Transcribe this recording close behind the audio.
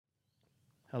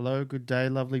Hello, good day,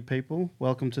 lovely people.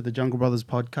 Welcome to the Jungle Brothers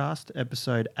podcast,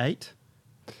 episode 8.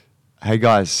 Hey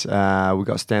guys, we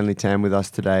got Stanley Tam with us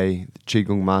today, the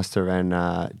Qigong master and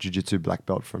Jiu-Jitsu black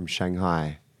belt from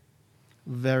Shanghai.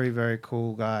 Very, very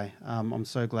cool guy. I'm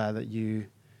so glad that you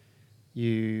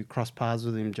crossed paths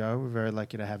with him, Joe. We're very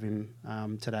lucky to have him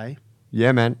today.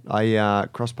 Yeah, man. I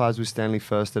crossed paths with Stanley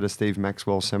first at a Steve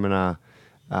Maxwell seminar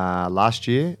last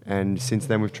year, and since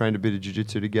then we've trained a bit of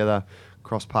Jiu-Jitsu together,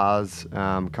 crossed paths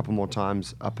a couple more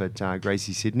times up at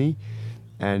Gracie, Sydney,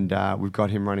 and we've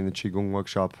got him running the Qigong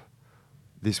workshop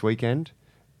this weekend.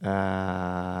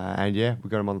 And yeah, we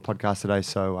got him on the podcast today,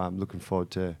 so I'm looking forward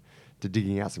to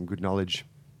digging out some good knowledge.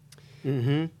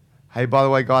 Mm-hmm. Hey, by the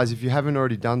way, guys, if you haven't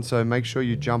already done so, make sure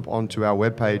you jump onto our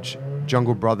webpage,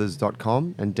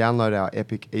 junglebrothers.com, and download our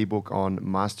epic ebook on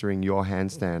mastering your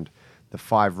handstand, the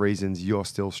 5 reasons you're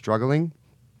still struggling.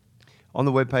 On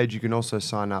the webpage, you can also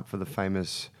sign up for the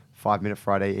famous 5 Minute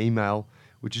Friday email,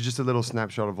 which is just a little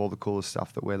snapshot of all the coolest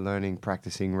stuff that we're learning,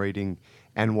 practicing, reading,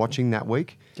 and watching that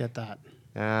week. Get that.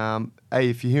 Hey,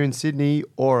 if you're here in Sydney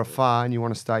or afar and you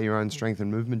want to start your own strength and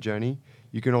movement journey,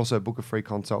 you can also book a free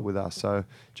consult with us. So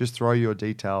just throw your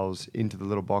details into the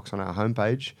little box on our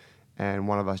homepage, and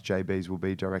one of us JBs will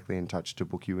be directly in touch to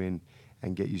book you in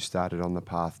and get you started on the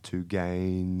path to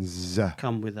gains.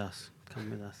 Come with us.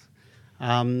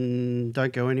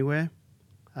 Don't go anywhere.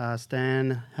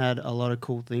 Stan had a lot of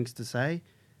cool things to say.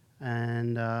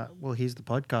 And, well, here's the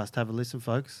podcast. Have a listen,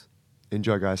 folks.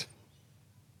 Enjoy, guys.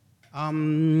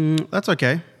 That's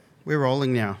okay. We're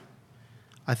rolling now.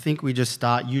 I think we just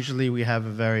start. Usually we have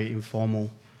a very informal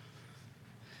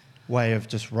way of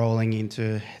just rolling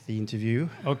into the interview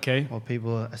Okay. while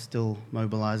people are still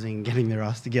mobilizing and getting their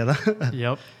ass together.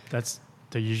 Yep. That's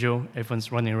the usual.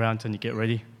 Everyone's running around trying to get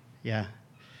ready. Yeah.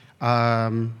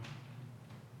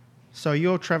 So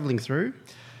you're traveling through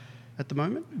at the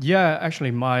moment? Yeah,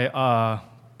 actually, my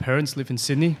parents live in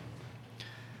Sydney.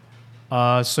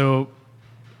 So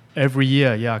every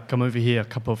year, I come over here a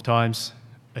couple of times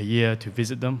a year to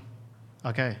visit them.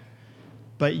 Okay.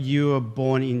 But you were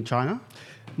born in China?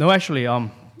 No, actually,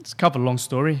 it's kind of a long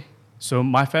story. So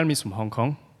my family's from Hong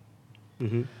Kong.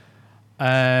 Mm-hmm.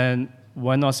 And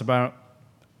when I was about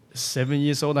 7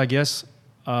 years old, I guess,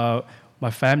 my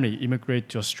family immigrated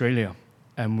to Australia.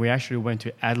 And we actually went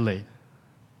to Adelaide,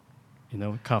 kind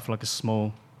of like a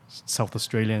small South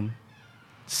Australian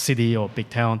city or big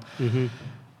town.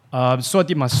 Mm-hmm. So I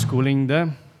did my schooling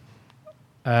there.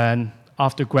 And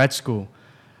after grad school,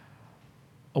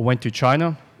 I went to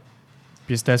China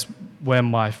because that's where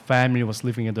my family was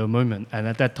living at the moment. And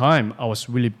at that time, I was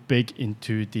really big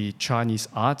into the Chinese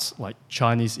arts, like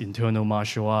Chinese internal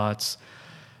martial arts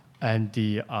and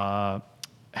the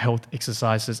health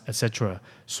exercises, etc.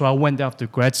 So I went after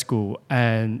grad school,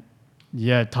 and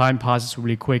time passes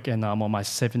really quick, and I'm on my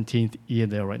 17th year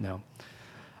there right now.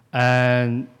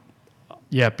 And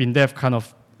been there kind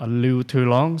of a little too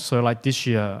long. So like this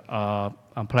year,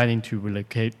 I'm planning to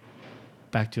relocate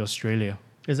back to Australia.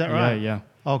 Is that right? Yeah.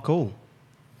 Oh, cool.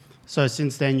 So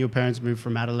since then, your parents moved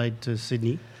from Adelaide to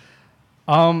Sydney?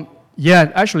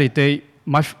 Actually,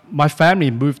 my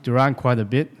family moved around quite a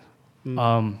bit.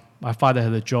 My father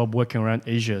had a job working around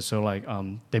Asia, so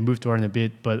they moved around a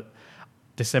bit, but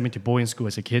they sent me to boarding school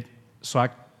as a kid, so I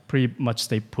pretty much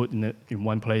stayed put in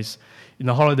one place. In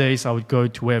the holidays, I would go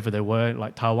to wherever they were,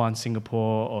 like Taiwan,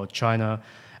 Singapore, or China,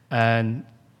 and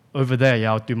over there,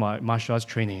 I would do my martial arts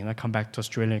training, and I come back to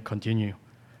Australia and continue.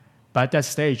 But at that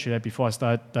stage, before I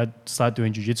started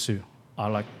doing jiu-jitsu,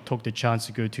 I took the chance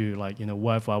to go to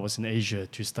wherever I was in Asia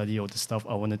to study all the stuff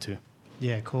I wanted to.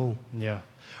 Yeah, cool. Yeah.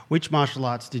 Which martial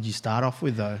arts did you start off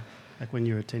with, though, like when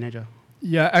you were a teenager?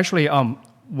 Yeah, actually,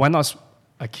 when I was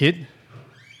a kid,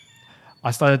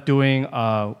 I started doing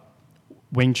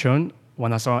Wing Chun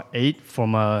when I was around 8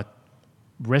 from a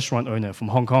restaurant owner from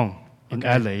Hong Kong in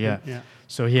Adelaide. Yeah.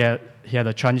 So he had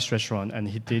a Chinese restaurant, and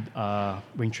he did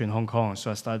Wing Chun in Hong Kong.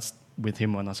 So I started with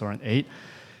him when I was around 8.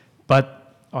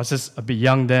 But I was just a bit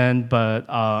young then, but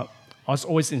I was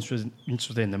always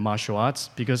interested in the martial arts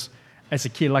because as a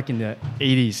kid, like in the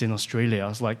 80s in Australia, I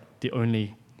was like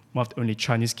one of the only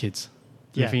Chinese kids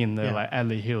living in the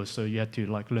Adelaide Hills. So you had to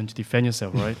learn to defend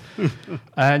yourself, right?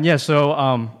 And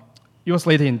so it was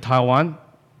later in Taiwan,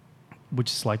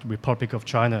 which is like the Republic of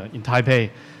China, in Taipei,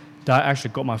 that I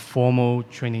actually got my formal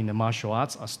training in the martial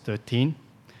arts. I was 13.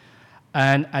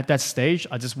 And at that stage,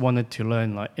 I just wanted to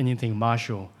learn anything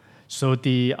martial. So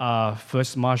the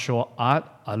first martial art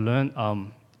I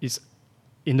learned is,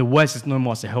 in the West, it's known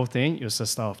more as a health thing. It was a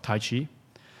style of Tai Chi.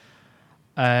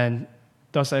 And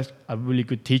that was a really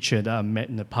good teacher that I met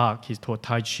in the park. He taught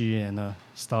Tai Chi and a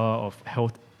style of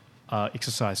health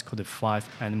exercise called the 5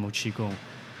 Animal Qigong.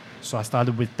 So I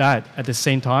started with that. At the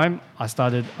same time, I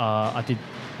did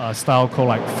a style called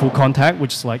like full contact,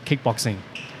 which is like kickboxing,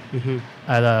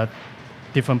 at a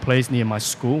different place near my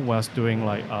school where I was doing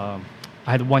like, I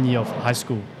had 1 year of high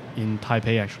school in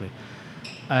Taipei actually.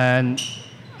 And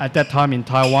at that time in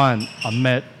Taiwan, I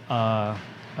met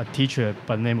a teacher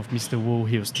by the name of Mr. Wu.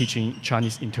 He was teaching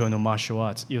Chinese internal martial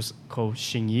arts. It was called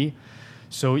Xingyi.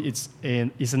 So it's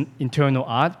an internal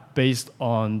art based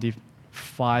on the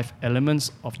 5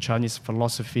 elements of Chinese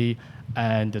philosophy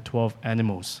and the 12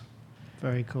 animals.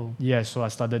 Very cool. Yeah, so I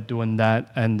started doing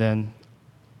that, and then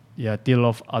did a lot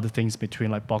of other things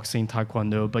between like boxing,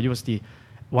 taekwondo. But it was the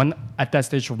one at that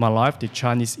stage of my life, the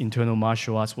Chinese internal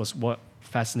martial arts was what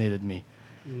fascinated me.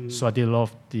 So I did a lot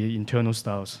of the internal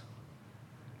styles.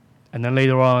 And then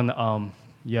later on, I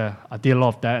did a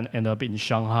lot of that and ended up in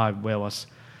Shanghai where I was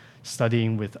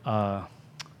studying with a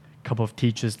couple of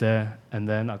teachers there. And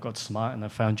then I got smart and I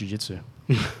found jiu-jitsu.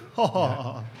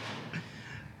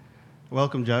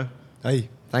 Welcome, Joe. Hey,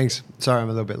 thanks. Sorry, I'm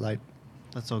a little bit late.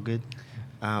 That's all good.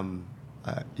 I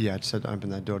just had to open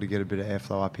that door to get a bit of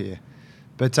airflow up here.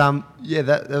 But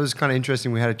that was kind of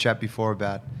interesting. We had a chat before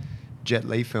about Jet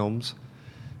Li films.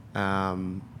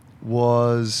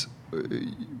 Was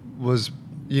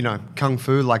kung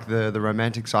fu, like the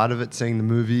romantic side of it, seeing the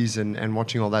movies and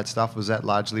watching all that stuff, was that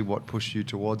largely what pushed you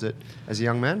towards it as a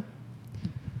young man?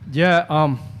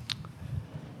 Yeah,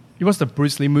 it was the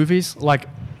Bruce Lee movies, like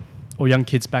all young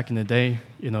kids back in the day.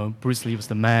 You know, Bruce Lee was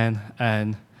the man,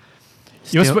 and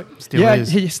Still is.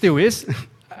 he still is.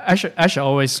 Actually, I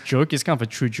always joke. It's kind of a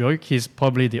true joke. He's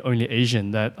probably the only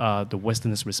Asian that the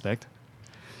Westerners respect.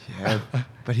 Yeah,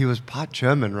 but he was part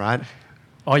German, right?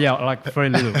 Oh yeah, like very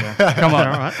little. Yeah. Come on,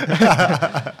 all right.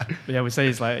 Yeah, we say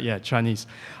it's like Chinese.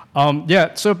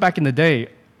 So back in the day,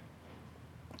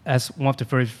 as one of the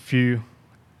very few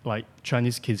like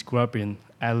Chinese kids grew up in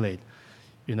Adelaide,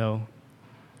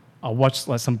 I watched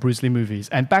like some Bruce Lee movies,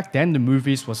 and back then the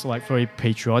movies was like very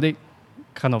patriotic,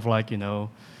 kind of like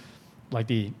like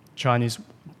the Chinese,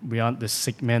 we aren't the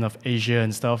sick men of Asia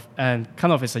and stuff, and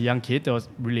kind of as a young kid that was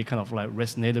really kind of like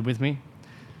resonated with me.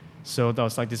 So that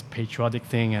was like this patriotic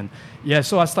thing, and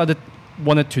so I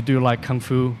wanted to do like kung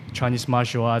fu, Chinese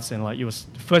martial arts, and like it was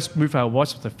the first movie I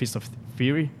watched was The Fist of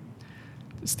Fury.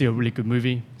 Still a really good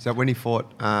movie. Is that when he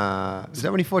fought?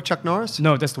 Chuck Norris?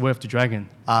 No, that's The Way of the Dragon.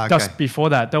 Okay. That's before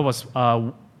that. That was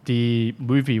the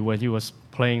movie where he was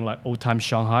playing like old time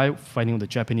Shanghai, fighting with the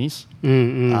Japanese.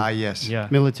 Yes. Yeah.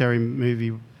 Military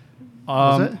movie.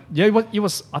 Was it? Yeah, it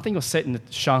was. I think it was set in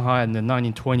Shanghai in the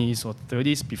 1920s or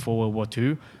 30s before World War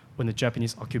II, when the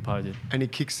Japanese occupied it. And he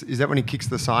kicks. Is that when he kicks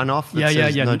the sign off that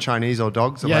says no Chinese or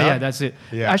dogs allowed? Yeah, that's it.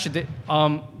 Yeah. Actually,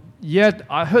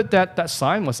 I heard that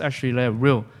sign was actually like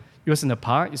real. It was in a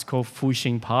park. It's called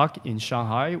Fuxing Park in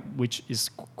Shanghai, which is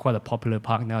quite a popular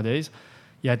park nowadays.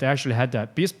 Yeah, they actually had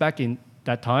that. Because back in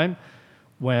that time,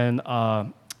 when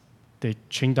the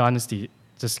Qing dynasty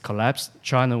just collapsed,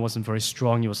 China wasn't very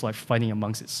strong. It was like fighting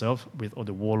amongst itself with all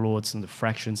the warlords and the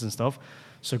fractions and stuff.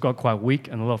 So it got quite weak,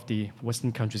 and a lot of the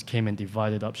Western countries came and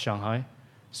divided up Shanghai.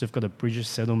 So you've got the British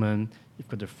settlement, you've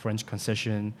got the French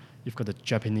concession, you've got the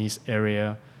Japanese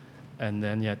area, and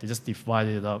then they just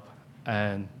divided it up.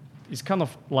 And it's kind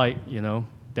of like,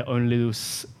 their own little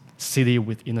city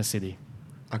within a city.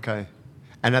 Okay.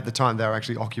 And at the time, they were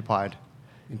actually occupied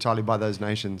entirely by those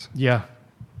nations. Yeah.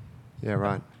 Yeah,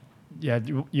 right. Yeah,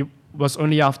 it was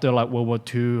only after like World War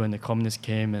II and the communists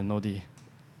came and all the,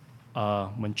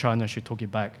 when China actually took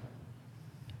it back.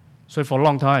 So for a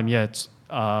long time, it's,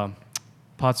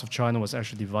 parts of China was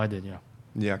actually divided,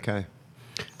 Yeah, okay.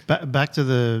 Back to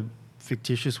the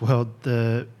fictitious world,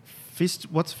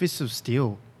 what's Fist of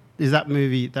Steel? Is that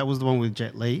movie, that was the one with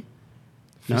Jet Li?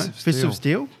 Fist of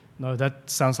Steel? No, that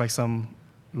sounds like some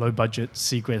low-budget,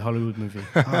 secret Hollywood movie.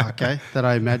 Okay. That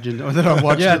I imagined, or that I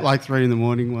watched at like 3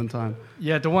 a.m. one time.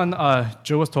 Yeah, the one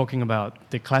Joe was talking about,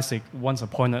 the classic Once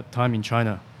Upon a Time in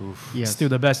China. Oof. Yes. Still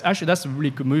the best. Actually, that's a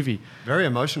really good movie. Very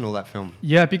emotional, that film.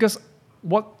 Yeah, because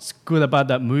what's good about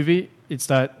that movie is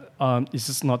that it's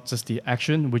just not just the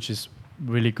action, which is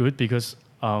really good because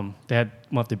they had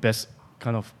one of the best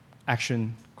kind of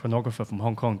action choreographer from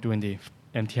Hong Kong doing the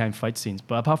MTI fight scenes.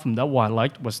 But apart from that, what I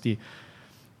liked was the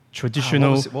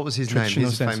traditional... what was his name?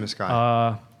 He's a famous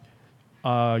guy.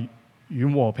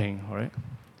 Yuen Woo-ping, right?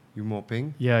 Yuen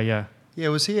Woo-ping? Yeah. Yeah,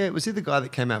 was he the guy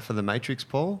that came out for The Matrix,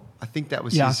 Paul? I think that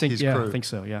was his crew. I think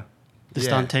so, yeah. The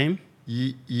stunt team?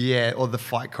 Yeah, or the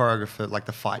fight choreographer, like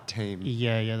the fight team.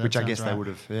 Yeah, that which I guess right. they would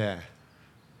have,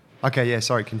 Okay,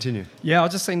 sorry, continue. Yeah, I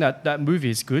was just saying that movie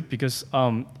is good because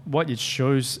what it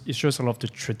shows a lot of the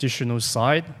traditional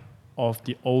side of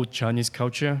the old Chinese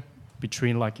culture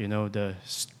between like, you know, the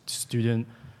student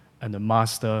and the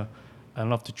master, and a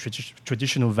lot of the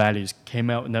traditional values came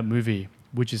out in that movie,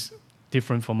 which is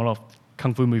different from a lot of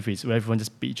kung fu movies where everyone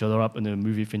just beat each other up and the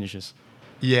movie finishes.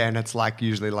 Yeah, and it's like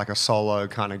usually like a solo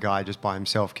kind of guy just by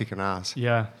himself kicking ass.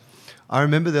 Yeah. I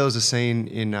remember there was a scene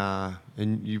in,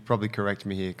 and you probably correct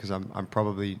me here because I'm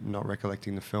probably not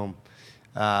recollecting the film.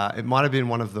 It might have been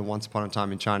one of the Once Upon a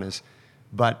Time in China's,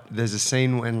 but there's a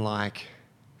scene when like,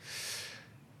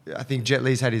 I think Jet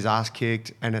Li's had his ass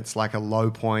kicked and it's like a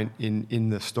low point in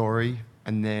the story,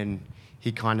 and then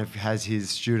he kind of has his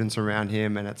students around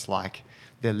him and it's like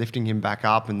they're lifting him back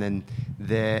up, and then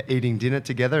they're eating dinner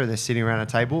together and they're sitting around a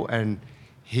table, and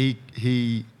he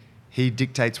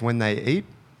dictates when they eat,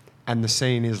 and the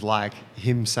scene is like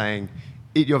him saying,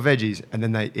 eat your veggies, and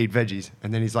then they eat veggies,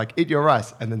 and then he's like, eat your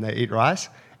rice, and then they eat rice,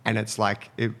 and it's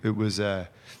like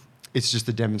it's just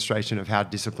a demonstration of how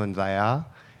disciplined they are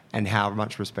and how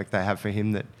much respect they have for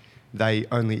him, that they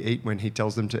only eat when he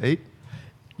tells them to eat.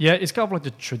 Yeah, it's kind of like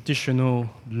the traditional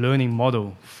learning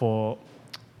model for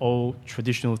all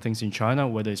traditional things in China,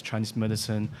 whether it's Chinese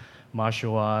medicine,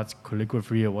 martial arts,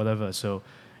 calligraphy, or whatever. So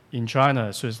in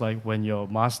China, so it's like when your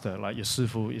master, like your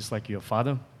sifu, is like your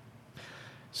father.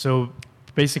 So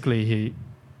basically, he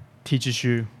teaches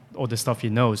you all the stuff he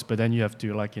knows, but then you have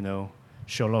to, like, you know,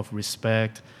 show a lot of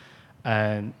respect.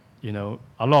 And, you know,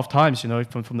 a lot of times, you know,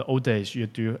 from the old days, you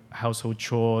do household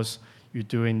chores, you're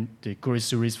doing the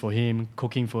groceries for him,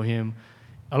 cooking for him.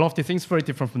 A lot of the things very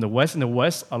different from the West. In the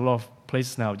West, a lot of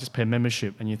places now just pay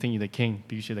membership and you think you're the king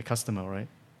because you're the customer, right?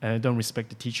 And they don't respect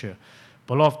the teacher.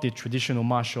 But a lot of the traditional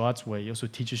martial arts way also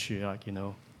teaches you, like, you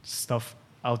know, stuff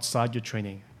outside your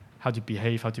training, how to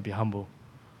behave, how to be humble.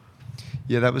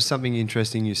 Yeah, that was something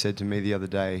interesting you said to me the other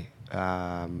day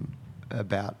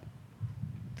about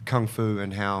Kung Fu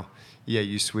and how, yeah,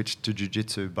 you switched to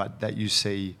Jiu-Jitsu, but that you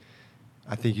see,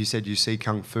 I think you said you see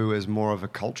Kung Fu as more of a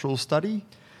cultural study.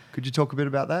 Could you talk a bit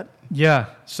about that? Yeah,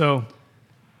 so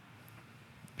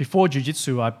before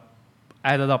Jiu-Jitsu, I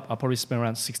probably spent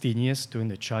around 16 years doing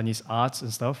the Chinese arts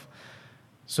and stuff.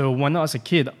 So when I was a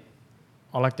kid,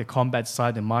 I liked the combat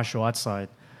side and martial arts side.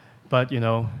 But, you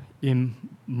know, in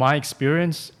my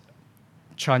experience,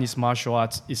 Chinese martial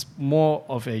arts is more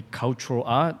of a cultural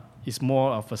art. It's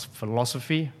more of a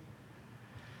philosophy.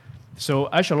 So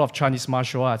actually, a lot of Chinese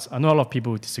martial arts, I know a lot of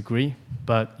people would disagree,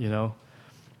 but, you know,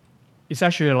 it's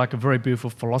actually like a very beautiful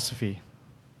philosophy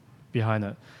behind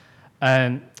it.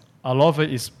 And a lot of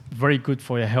it is very good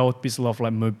for your health. It's a lot of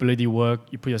like mobility work.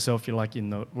 You put yourself in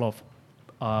a lot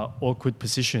of awkward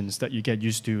positions that you get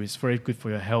used to. It's very good for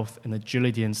your health and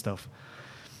agility and stuff.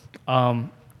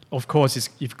 Of course, if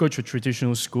you go to a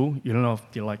traditional school, you don't have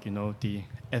the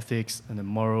ethics and the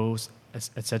morals,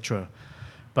 etc.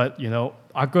 But, you know,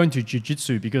 I go into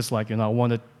jiu-jitsu because, like, you know, I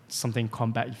wanted something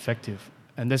combat effective.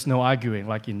 And there's no arguing,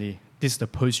 like this is the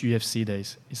post-UFC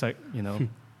days. It's like, you know,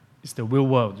 it's the real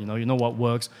world, you know what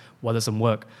works, what doesn't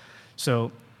work.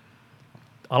 So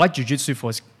I like jiu-jitsu for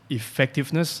its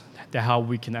effectiveness, that how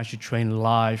we can actually train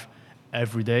live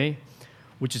every day,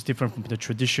 which is different from the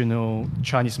traditional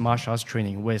Chinese martial arts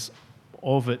training, where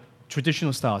all of it,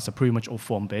 traditional styles are pretty much all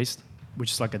form-based,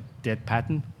 which is like a dead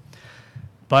pattern.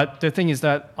 But the thing is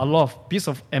that a lot of bits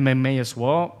of MMA as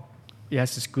well, it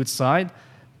has its good side,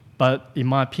 but in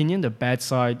my opinion, the bad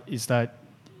side is that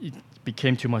it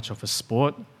became too much of a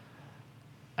sport.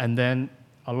 And then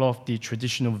a lot of the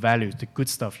traditional values, the good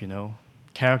stuff, you know,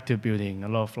 character building, a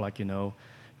lot of, like, you know,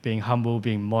 being humble,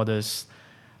 being modest,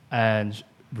 and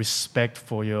respect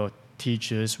for your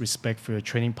teachers, respect for your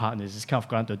training partners. It's kind of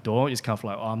gone out the door. It's kind of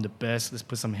like, oh, I'm the best. Let's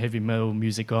put some heavy metal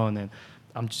music on, and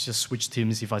I'm just switch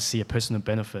teams if I see a personal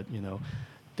benefit, you know.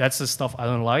 That's the stuff I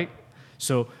don't like.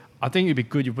 So I think it'd be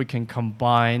good if we can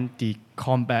combine the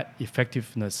combat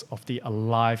effectiveness of the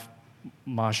alive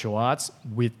martial arts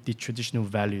with the traditional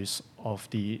values of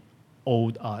the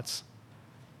old arts.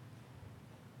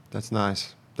 That's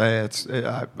nice.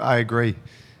 I agree.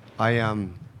 I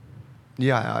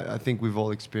think we've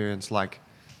all experienced like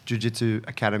jiu-jitsu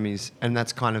academies, and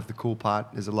that's kind of the cool part.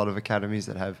 There's a lot of academies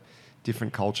that have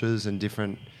different cultures and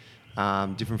different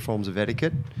forms of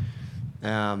etiquette.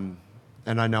 And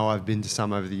I know I've been to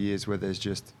some over the years where there's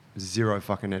just zero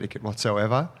fucking etiquette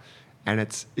whatsoever. And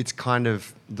it's kind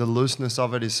of, the looseness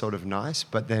of it is sort of nice,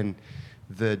 but then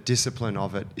the discipline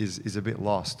of it is a bit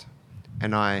lost.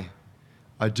 And I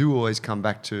do always come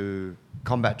back to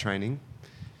combat training,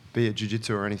 be it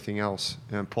jiu-jitsu or anything else.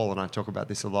 And Paul and I talk about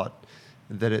this a lot,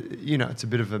 that it's a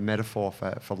bit of a metaphor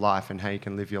for life and how you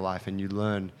can live your life, and you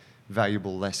learn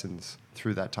valuable lessons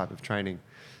through that type of training.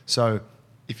 So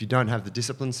if you don't have the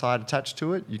discipline side attached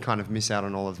to it, you kind of miss out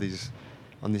on all of these,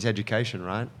 on this education,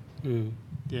 right?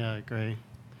 Yeah, I agree.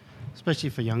 Especially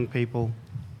for young people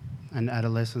and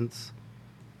adolescents.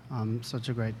 Such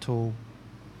a great tool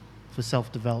for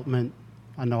self-development.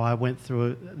 I know I went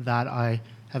through that. I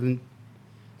hadn't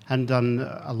done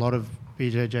a lot of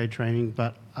BJJ training,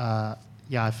 but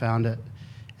yeah, I found it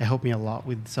helped me a lot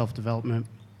with self-development.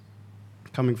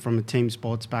 Coming from a team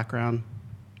sports background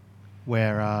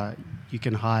where you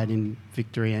can hide in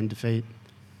victory and defeat.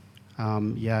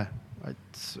 Yeah,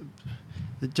 it's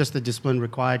just the discipline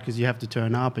required because you have to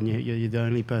turn up and you're the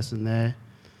only person there.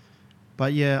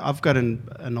 But yeah, I've got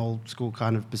an old school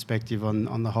kind of perspective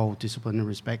on the whole discipline and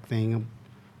respect thing.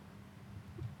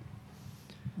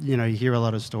 You know, you hear a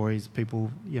lot of stories,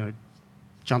 people, you know,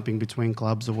 jumping between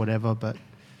clubs or whatever, but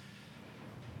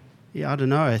yeah, I don't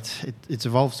know, it's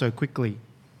evolved so quickly.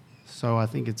 So I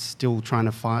think it's still trying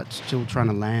to fight, still trying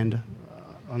to land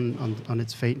on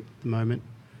its feet at the moment.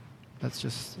 That's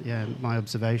just, yeah, my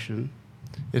observation.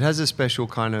 It has a special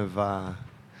kind of,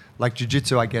 like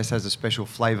jiu-jitsu, I guess, has a special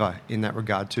flavor in that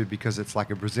regard too, because it's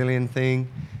like a Brazilian thing,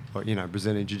 or, you know,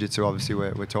 Brazilian jiu-jitsu, obviously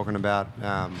we're talking about,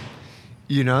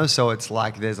 you know, so it's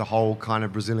like there's a whole kind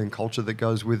of Brazilian culture that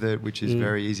goes with it, which is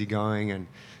very easygoing and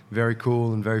very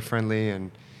cool and very friendly.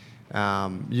 And,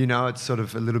 you know, it's sort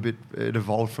of a little bit, it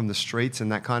evolved from the streets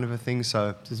and that kind of a thing.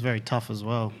 So It's very tough as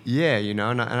well. yeah, you know,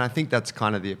 and I think that's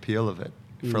kind of the appeal of it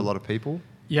for a lot of people.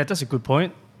 Yeah, that's a good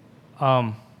point.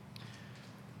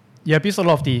 Yeah, because a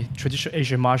lot of the traditional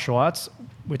Asian martial arts,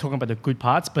 we're talking about the good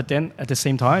parts, but then at the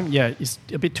same time, yeah, it's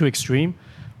a bit too extreme.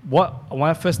 When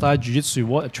I first started jiu-jitsu,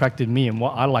 what attracted me and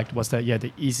what I liked was that, yeah,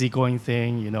 the easygoing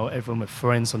thing, you know, everyone with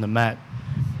friends on the mat.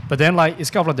 But then, like, it's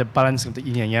kind of like the balance of the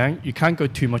yin and yang. You can't go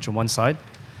too much on one side.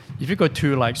 If you go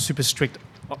too, like, super strict,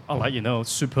 or like, you know,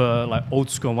 super, like,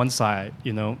 old school on one side,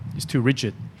 you know, it's too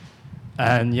rigid.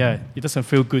 And, yeah, it doesn't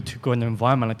feel good to go in an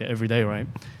environment like that every day, right?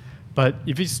 But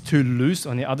if it's too loose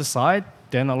on the other side,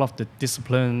 then a lot of the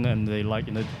discipline and the, like,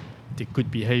 you know, the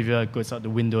good behavior goes out the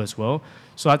window as well.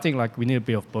 So I think, like, we need a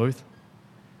bit of both.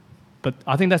 But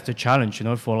I think that's the challenge, you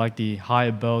know, for like the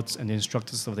higher belts and the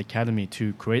instructors of the academy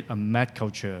to create a mat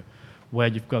culture where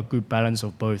you've got good balance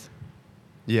of both.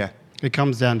 Yeah. It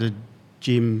comes down to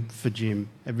gym for gym.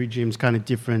 Every gym's kind of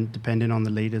different depending on the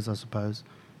leaders, I suppose.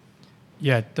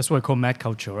 Yeah, that's what I call mat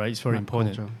culture, right? It's very Mat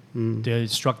important. culture. The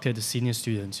instructor, the senior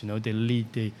students, you know, they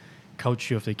lead the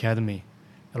culture of the academy.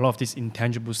 A lot of this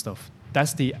intangible stuff.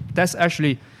 That's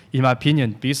actually, in my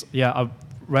opinion, because yeah, I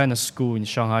ran a school in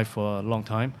Shanghai for a long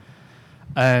time,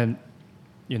 and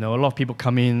you know, a lot of people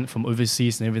come in from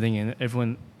overseas and everything, and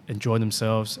everyone enjoy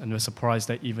themselves, and we're surprised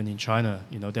that even in China,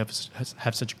 you know, they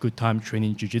have such a good time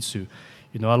training jiu-jitsu.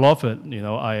 You know, a lot of it, you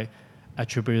know, I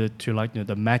attribute it to, like, you know,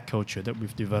 the mat culture that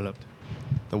we've developed.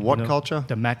 The what You know, culture?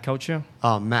 The mat culture.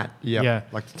 Oh, mat. Yep. Yeah.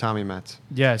 Like tatami mats.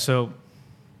 Yeah, so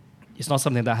it's not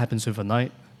something that happens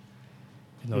overnight.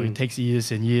 You know, it takes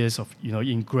years and years of, you know,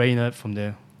 ingrain it from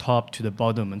the top to the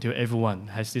bottom until everyone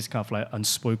has this kind of like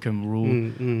unspoken rule,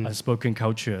 unspoken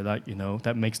culture that, you know,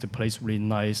 that makes the place really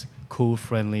nice, cool,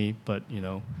 friendly, but, you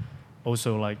know,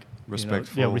 also like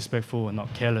Respectful. You know, yeah, respectful and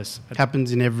not careless.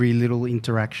 Happens in every little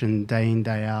interaction, day in,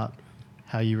 day out.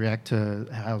 How you react to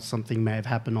how something may have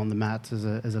happened on the mats as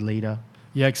a leader.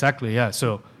 Yeah, exactly. Yeah.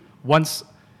 So once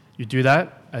you do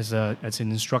that as an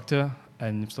instructor,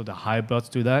 and so the higher belts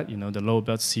do that, you know, the lower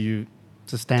belts see you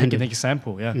It's a take standard. an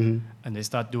example, yeah, Mhm. and they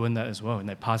start doing that as well, and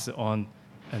they pass it on,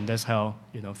 and that's how,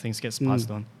 you know, things gets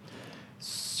passed on.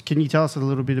 Can you tell us a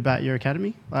little bit about your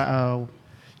academy?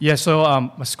 Yeah.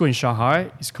 So my school in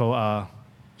Shanghai is called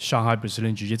Shanghai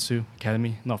Brazilian Jiu-Jitsu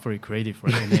Academy. Not very creative,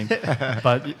 right? The name,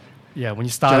 but yeah, when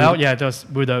you start out, yeah,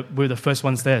 we're the first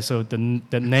ones there. So the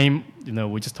name, you know,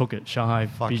 we just took it, Shanghai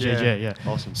Fuck BJJ. Yeah.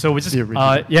 Awesome. So we just The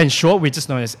original. yeah, in short, we just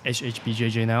know it as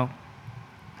HHBJJ now.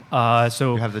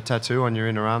 So You have the tattoo on your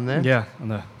inner arm there? yeah, on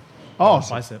the Oh,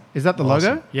 bicep. is that the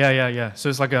Awesome. logo? Yeah. So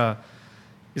it's like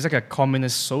a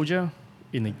communist soldier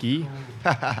in a gi.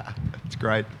 It's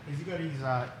great. Has he got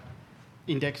his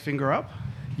index finger up?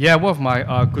 Yeah, one of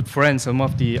my good friends, some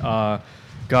of the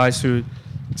guys who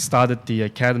started the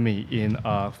academy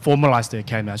formalized the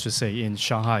academy, I should say, in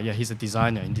Shanghai. Yeah, he's a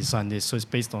designer and designed this. So it's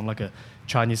based on like a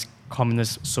Chinese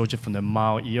communist soldier from the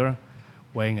Mao era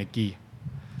wearing a gi.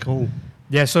 Cool.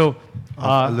 Yeah, so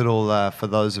A little, for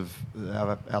those of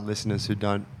our listeners who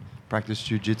don't practice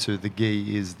jiu-jitsu, the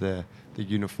gi is the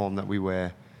uniform that we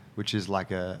wear, which is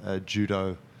like a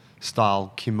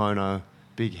judo-style kimono,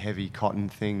 big, heavy cotton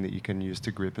thing that you can use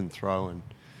to grip and throw and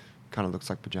kind of looks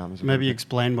like pajamas. Maybe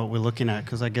explain what we're looking at,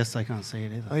 because I guess they can't see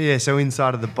it Oh either. yeah, so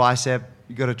inside of the bicep,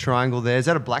 you got a triangle there. Is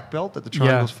that a black belt that the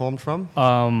triangle's formed from?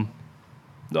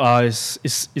 It's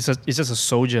just a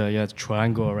soldier, yeah,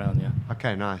 triangle around, yeah.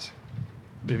 Okay, nice.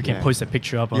 Maybe we can Yeah. post a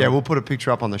picture up. Yeah, we'll put a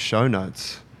picture up on the show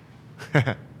notes.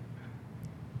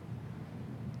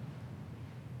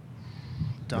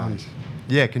 Done. Nice.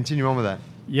 Yeah, continue on with that.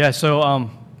 Yeah, so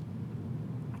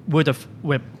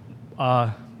we're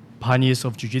pioneers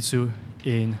of jiu-jitsu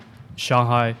in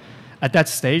Shanghai. At that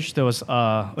stage, there was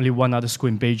only one other school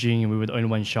in Beijing, and we were the only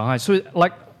one in Shanghai. So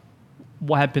like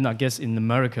what happened, I guess, in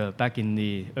America back in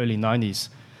the early 90s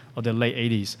or the late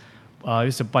 80s, it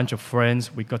was a bunch of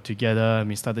friends. We got together and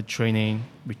we started training.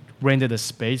 We rented a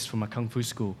space from a kung fu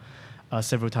school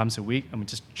several times a week, and we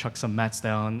just chucked some mats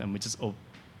down, and we just all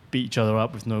beat each other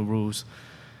up with no rules.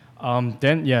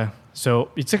 Then, yeah, so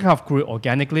it kind of grew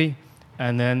organically,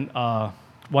 and then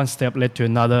one step led to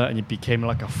another, and it became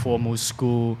like a formal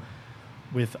school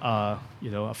with a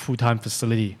full-time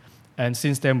facility. And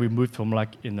since then, we moved from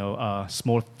a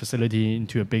small facility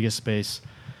into a bigger space.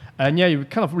 And yeah, it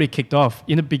kind of really kicked off.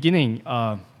 In the beginning,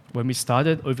 when we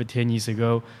started over 10 years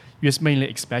ago, it was mainly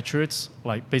expatriates,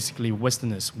 like basically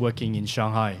Westerners working in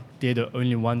Shanghai. They're the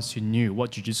only ones who knew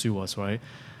what jiu-jitsu was, right?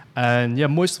 And yeah,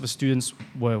 most of the students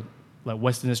were like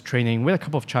Westerners training. We had a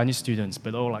couple of Chinese students,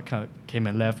 but all like kind of came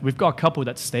and left. We've got a couple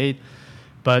that stayed,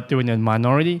 but they were in a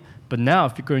minority. But now,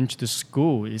 if you go into the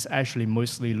school, it's actually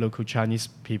mostly local Chinese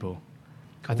people.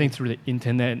 I think through the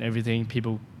internet and everything,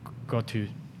 people got to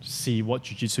see what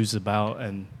jiu-jitsu is about,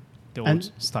 and they all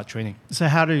start training. So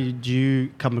how did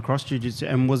you come across jiu-jitsu?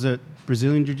 And was it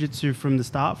Brazilian jiu-jitsu from the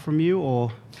start from you,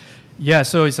 or? Yeah,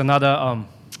 so it's another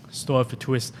story for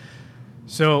twist.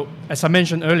 So as I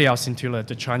mentioned earlier, I was into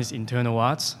the Chinese internal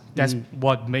arts. That's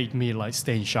what made me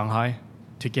stay in Shanghai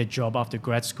to get a job after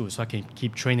grad school, so I can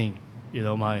keep training,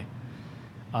 my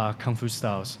kung fu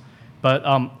styles. But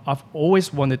I've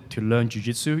always wanted to learn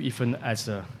jiu-jitsu, even as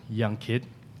a young kid.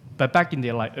 But back in the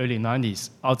early 90s,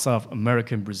 outside of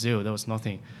America and Brazil, there was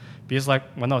nothing. Because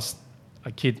when I was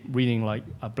a kid reading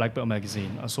a Black Belt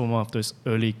magazine, I saw one of those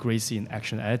early Gracie in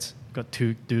action ads. Got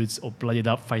two dudes all bloodied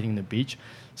up fighting on the beach.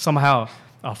 Somehow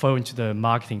I fell into the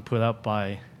marketing put up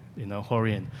by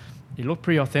Horian. It looked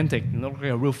pretty authentic. It looked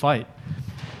like a real fight.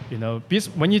 Because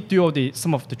when you do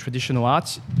some of the traditional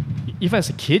arts, even as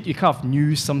a kid, you kind of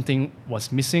knew something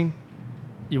was missing.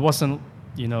 It wasn't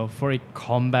very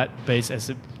combat based as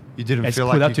it. You didn't It's feel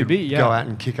put like out you to could be, yeah. go out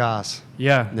and kick ass.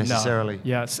 Yeah, necessarily. No.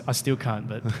 Yeah, I still can't,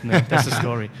 but no, that's the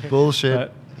story. Bullshit.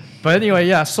 But anyway,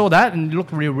 yeah, I saw that and it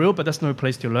looked really real, but there's no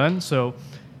place to learn. So,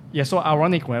 yeah, so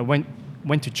ironic when I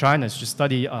went to China to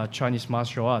study Chinese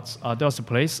martial arts. There was a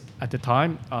place at the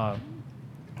time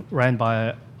ran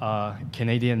by a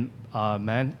Canadian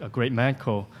man, a great man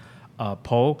called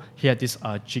Paul. He had this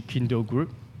Jeet Kune Do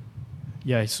group.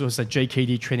 Yeah, so it's a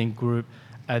JKD training group,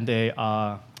 and it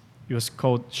was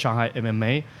called Shanghai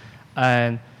MMA.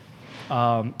 And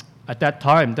at that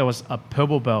time, there was a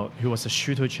purple belt who was a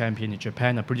Shooto champion in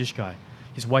Japan, a British guy.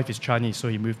 His wife is Chinese, so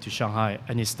he moved to Shanghai,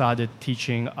 and he started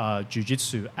teaching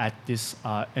jiu-jitsu at this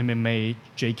MMA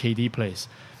JKD place.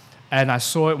 And I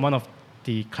saw it one of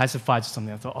the classifieds or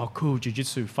something. I thought, oh, cool,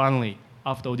 jiu-jitsu, finally,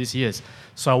 after all these years.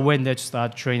 So I went there to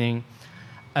start training.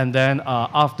 And then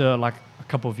after a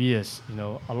couple of years,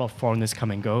 a lot of foreigners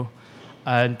come and go.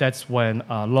 And that's when,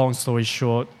 long story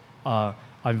short, I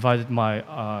invited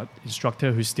my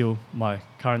instructor, who's still my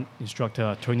current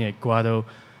instructor, Tony Aguado,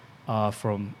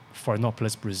 from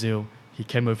Florianópolis, Brazil. He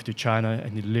came over to China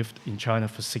and he lived in China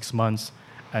for 6 months.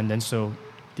 And then so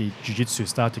the jiu-jitsu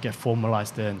started to get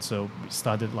formalized there. And so we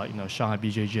started Shanghai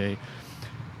BJJ.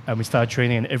 And we started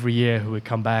training, and every year we would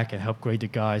come back and help grade the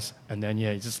guys. And then,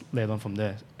 it just led on from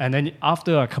there. And then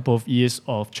after a couple of years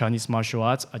of Chinese martial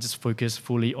arts, I just focused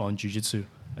fully on jiu-jitsu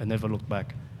and never looked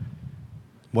back.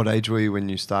 What age were you when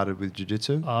you started with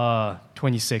jiu-jitsu?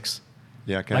 26.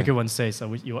 Yeah, okay. Like everyone says, I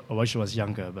wish I was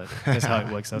younger, but that's how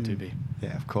it works out to be.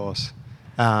 Yeah, of course.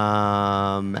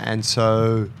 And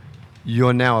so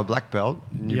you're now a black belt.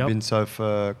 And you've been so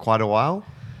for quite a while?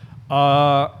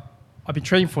 I've been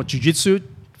training for jiu-jitsu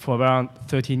for around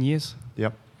 13 years.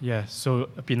 Yep. Yeah, so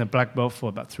I've been a black belt for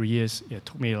about 3 years. Yeah, it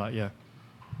took me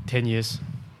 10 years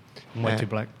from white to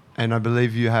black. And I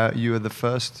believe you were the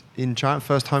first in China,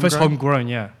 first homegrown? First homegrown,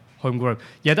 yeah. Homegrown.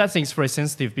 Yeah, that thing's very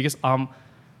sensitive because I'm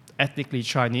ethnically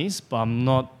Chinese, but I'm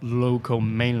not local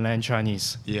mainland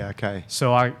Chinese. Yeah, okay.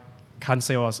 So I can't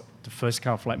say I was the first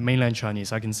kind of mainland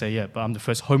Chinese. I can say, yeah, but I'm the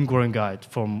first homegrown guy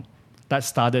that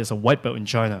started as a white belt in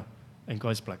China and got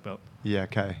his black belt. Yeah,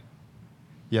 okay.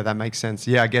 Yeah, that makes sense.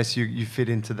 Yeah, I guess you fit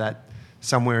into that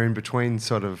somewhere in between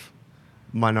sort of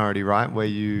minority, right? Where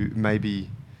you maybe,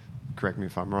 correct me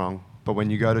if I'm wrong, but when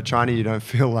you go to China, you don't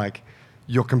feel like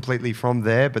you're completely from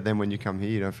there, but then when you come here,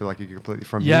 you don't feel like you're completely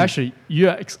from here. Yeah, actually,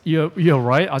 you're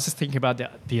right. I was just thinking about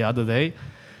that the other day,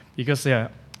 because I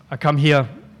come here,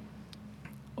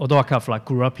 although I kind of like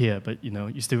grew up here, but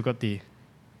you still got the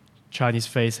Chinese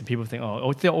face, and people think,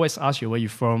 they always ask you where you're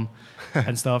from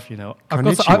and stuff. I've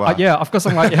got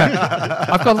some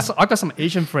I've got some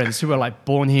Asian friends who are like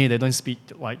born here. They don't speak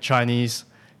like Chinese,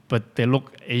 but they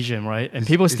look Asian, right? And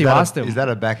people still ask them. Is that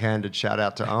a backhanded shout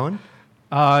out to Owen?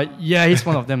 Yeah, he's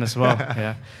one of them as well.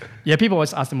 Yeah. People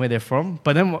always ask them where they're from.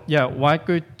 But then, when I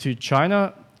go to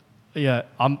China,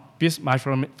 because my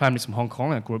family's from Hong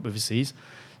Kong. I grew up overseas,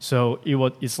 so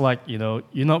it's like you're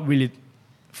not really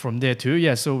from there too.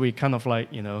 Yeah, so we kind of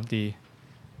like the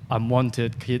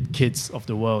unwanted kids of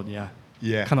the world. Yeah,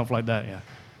 kind of like that.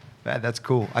 Yeah, that's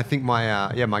cool. I think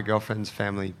my girlfriend's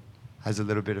family has a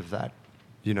little bit of that.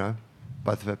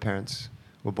 Both of her parents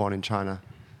were born in China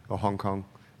or Hong Kong,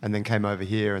 and then came over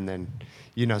here, and then,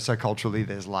 so culturally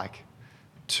there's like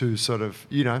two sort of,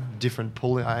 different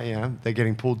pull. They're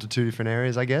getting pulled to two different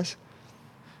areas, I guess.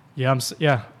 Yeah,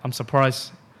 I'm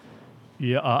surprised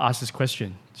you asked this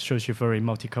question. It shows you're very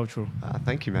multicultural.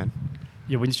 Thank you, man.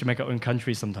 Yeah, we need to make our own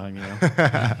country sometime.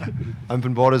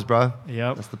 Open borders, bro.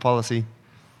 Yeah, that's the policy.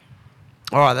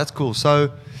 All right, that's cool.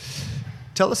 So,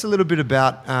 tell us a little bit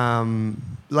about,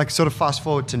 sort of fast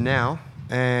forward to now.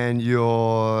 And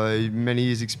your many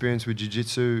years' experience with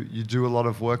jiu-jitsu, you do a lot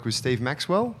of work with Steve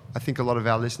Maxwell. I think a lot of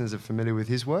our listeners are familiar with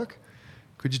his work.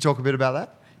 Could you talk a bit about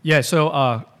that? Yeah,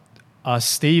 so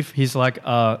Steve, he's like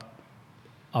a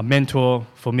mentor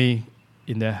for me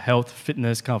in the health,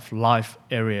 fitness kind of life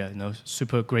area.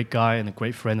 Super great guy and a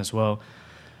great friend as well.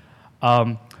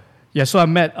 So I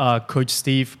met Coach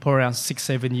Steve probably around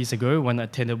 6-7 years ago when I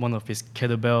attended one of his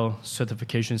kettlebell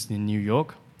certifications in New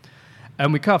York.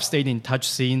 And we kind of stayed in touch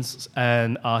since,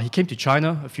 and he came to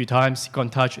China a few times. He got in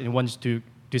touch and he wanted to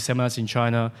do seminars in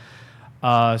China.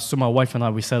 So my wife and I,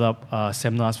 we set up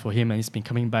seminars for him, and he's been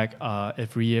coming back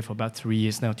every year for about 3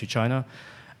 years now to China.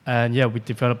 And we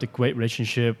developed a great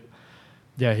relationship.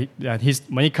 Yeah,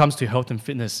 when it comes to health and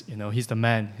fitness, he's the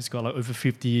man. He's got like over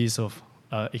 50 years of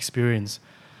experience.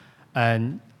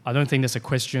 And I don't think there's a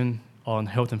question on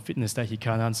health and fitness that he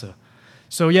can't answer.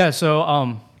 So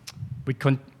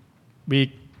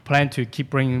we plan to keep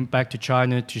bringing him back to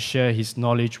China to share his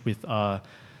knowledge with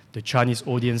the Chinese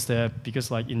audience there,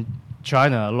 because like in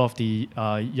China, a lot of the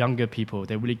younger people,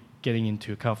 they're really getting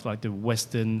into kind of like the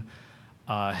Western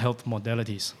health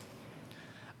modalities.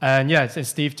 And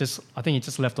Steve I think he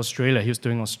just left Australia. He was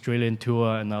doing an Australian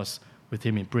tour, and I was with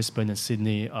him in Brisbane and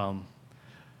Sydney,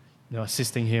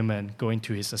 assisting him and going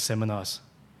to his seminars,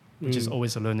 which is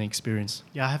always a learning experience.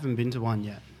 Yeah, I haven't been to one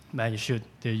yet. Man, you should.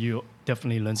 You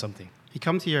definitely learn something. He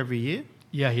comes here every year?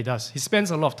 Yeah, he does. He spends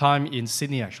a lot of time in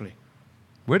Sydney, actually.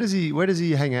 Where does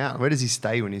he hang out? Where does he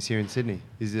stay when he's here in Sydney?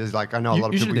 Is there like, I know a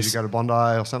lot of people usually go to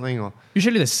Bondi or something, or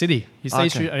usually the city. He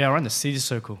stays around the city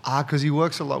circle. Because he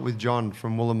works a lot with John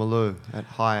from Woolloomooloo at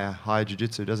Higher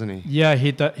Jiu-Jitsu, doesn't he? Yeah,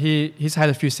 he's had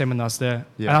a few seminars there,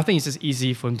 and I think it's just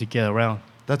easy for him to get around.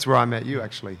 That's where I met you,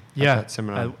 actually. At that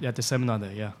seminar. At the seminar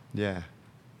there. Yeah.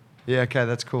 Okay,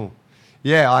 that's cool.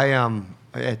 Yeah,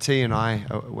 T and I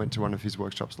went to one of his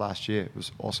workshops last year. It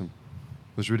was awesome.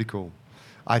 It was really cool.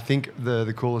 I think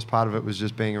the coolest part of it was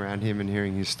just being around him and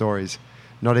hearing his stories.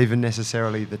 Not even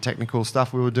necessarily the technical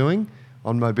stuff we were doing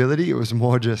on mobility. It was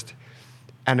more just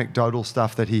anecdotal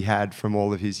stuff that he had from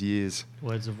all of his years.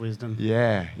 Words of wisdom.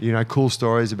 Yeah, cool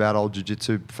stories about old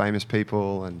jiu-jitsu famous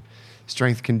people and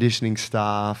strength conditioning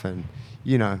stuff, and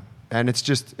and it's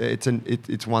just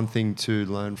it's one thing to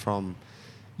learn from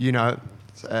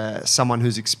someone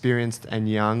who's experienced and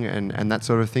young and that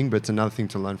sort of thing, but it's another thing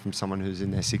to learn from someone who's in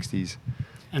their 60s.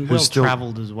 And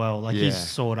well-travelled as well. Like he's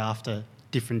sought after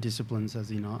different disciplines, has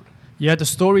he not? Yeah, the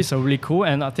stories are really cool,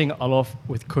 and I think a lot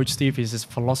with Coach Steve is his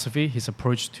philosophy, his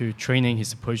approach to training,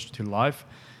 his approach to life.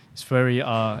 It's very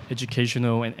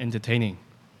educational and entertaining.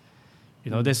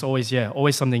 There's always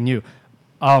something new.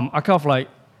 I kind of like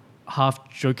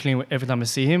half jokingly every time I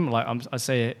see him, like I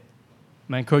say,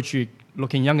 man, Coach, you're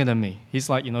looking younger than me. He's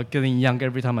like, getting younger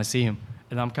every time I see him,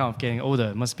 and I'm kind of getting older.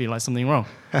 It must be like something wrong.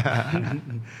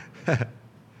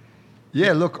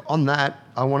 Yeah, look, on that,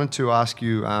 I wanted to ask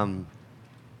you,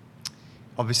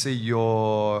 obviously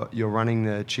you're running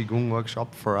the Qigong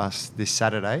workshop for us this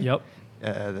Saturday. Yep.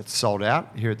 That's sold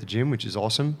out here at the gym, which is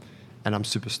awesome. And I'm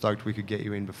super stoked we could get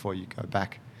you in before you go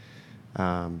back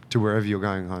to wherever you're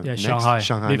going home. Yeah, next.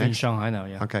 Shanghai. Live in Shanghai now,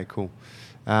 yeah. Okay, cool.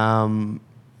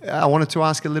 I wanted to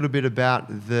ask a little bit about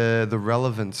the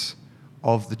relevance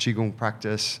of the Qigong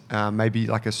practice, maybe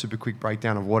like a super quick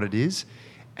breakdown of what it is.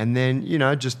 And then,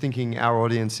 just thinking our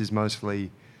audience is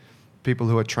mostly people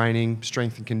who are training,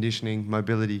 strength and conditioning,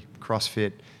 mobility,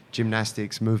 CrossFit,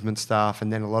 gymnastics, movement staff,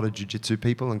 and then a lot of jiu-jitsu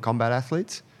people and combat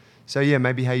athletes. So yeah,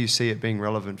 maybe how you see it being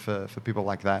relevant for people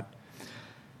like that.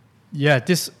 Yeah,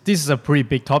 this is a pretty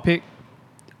big topic.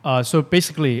 So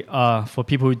basically, for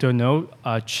people who don't know,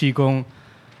 Qigong,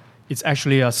 it's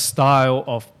actually a style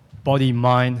of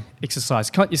body-mind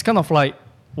exercise. It's kind of like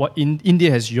what in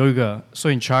India has yoga, so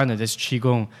in China there's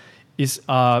Qigong.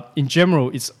 In general,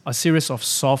 it's a series of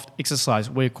soft exercise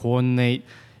where you coordinate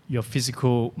your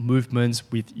physical movements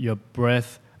with your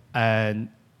breath and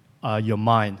your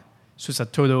mind. So it's a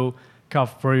total kind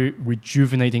of very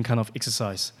rejuvenating kind of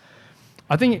exercise.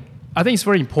 I think it's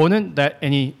very important that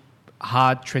any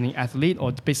hard training athlete,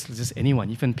 or basically just anyone,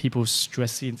 even people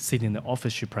sitting in the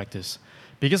office, should practice.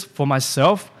 Because for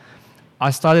myself,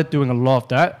 I started doing a lot of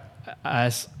that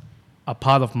as a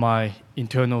part of my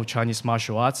internal Chinese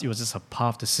martial arts. It was just a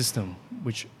part of the system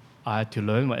which I had to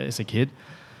learn as a kid.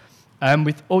 And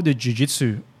with all the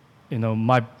jiu-jitsu, I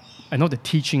know the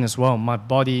teaching as well, my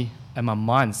body and my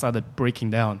mind started breaking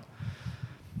down.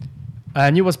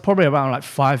 And it was probably around like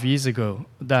 5 years ago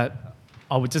that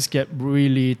I would just get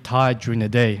really tired during the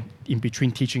day in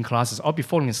between teaching classes. I'll be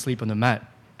falling asleep on the mat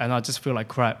and I just feel like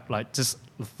crap, like just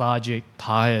lethargic,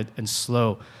 tired and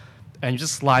slow. And you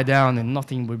just lie down and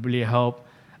nothing would really help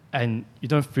and you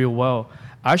don't feel well.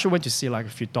 I actually went to see like a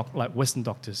few Western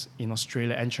doctors in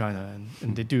Australia and China,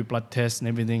 and they do blood tests and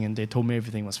everything, and they told me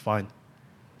everything was fine.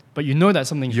 But you know that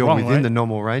something's wrong, right? You're within the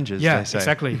normal ranges, yeah, they say.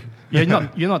 Exactly. You're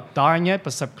not dying yet,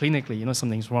 but subclinically, you know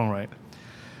something's wrong, right?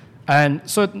 And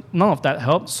so none of that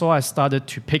helped. So I started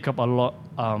to pick up a lot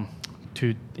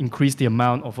to increase the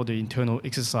amount of all the internal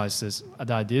exercises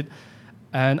that I did.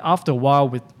 And after a while,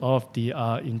 with all of the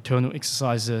internal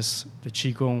exercises, the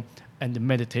Qigong, and the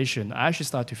meditation, I actually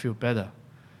started to feel better.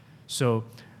 So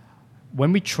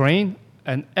when we train,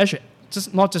 and actually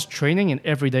not just training in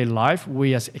everyday life,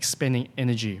 we are expending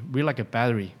energy. We're like a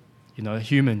battery.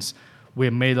 Humans,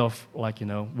 we're made of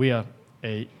we are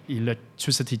a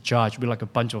electricity charge. We're like a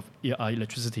bunch of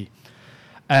electricity.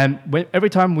 And every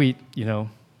time we,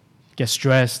 get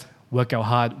stressed, work out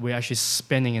hard, we're actually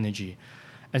spending energy.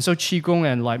 And so Qigong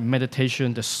and like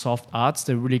meditation, the soft arts,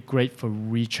 they're really great for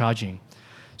recharging.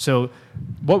 So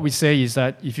what we say is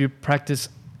that if you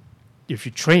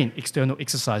train external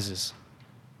exercises,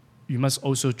 you must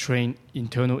also train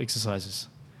internal exercises.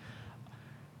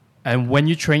 And when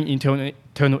you train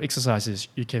internal exercises,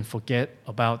 you can forget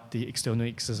about the external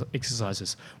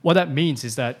exercises. What that means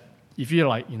is that if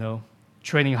you're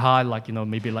training hard,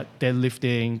 maybe like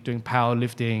deadlifting, doing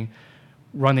powerlifting,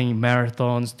 running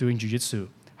marathons, doing jiu-jitsu,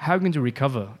 how are you going to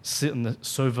recover? Sit on the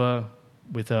sofa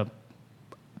with a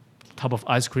tub of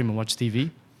ice cream and watch TV?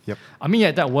 Yep. I mean,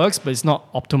 yeah, that works, but it's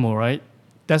not optimal, right?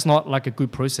 That's not like a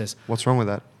good process. What's wrong with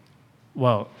that?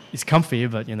 Well, it's comfy,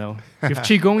 but with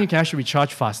Qigong, you can actually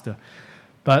recharge faster.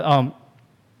 But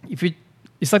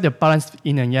it's like the balance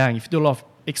yin and yang. If you do a lot of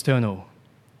external,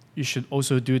 you should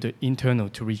also do the internal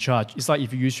to recharge. It's like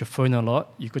if you use your phone a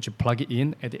lot, you got to plug it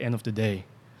in at the end of the day.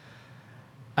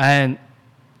 And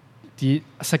the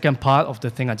second part of the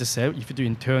thing I just said, if you do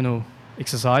internal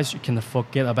exercise, you can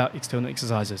forget about external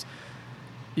exercises.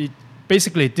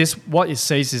 Basically, what it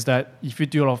says is that if you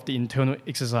do a lot of the internal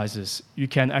exercises, you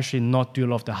can actually not do a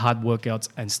lot of the hard workouts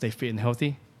and stay fit and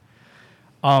healthy.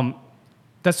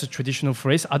 That's a traditional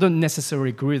phrase. I don't necessarily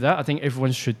agree with that. I think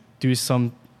everyone should do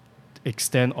some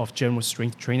extent of general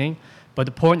strength training. But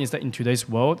the point is that in today's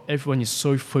world, everyone is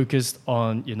so focused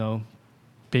on,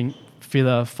 being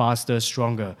fitter, faster,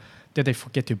 stronger, that they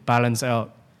forget to balance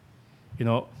out. A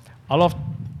lot of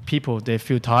people, they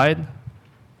feel tired,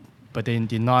 but they're in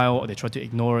denial, or they try to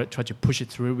ignore it, try to push it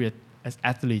through. As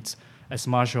athletes, as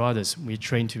martial artists, we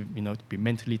train to be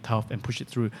mentally tough and push it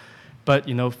through. But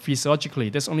physiologically,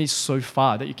 there's only so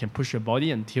far that you can push your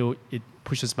body until it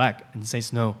pushes back and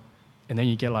says no, and then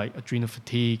you get like adrenal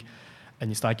fatigue, and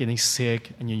you start getting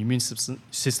sick, and your immune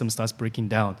system starts breaking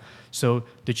down. So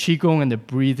the Qigong and the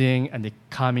breathing and the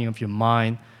calming of your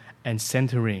mind and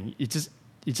centering, it's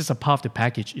just a part of the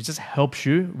package. It just helps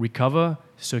you recover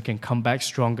so you can come back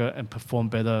stronger and perform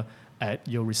better at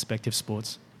your respective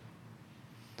sports.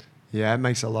 Yeah, it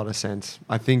makes a lot of sense.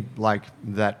 I think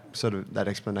that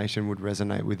explanation would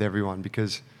resonate with everyone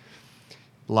because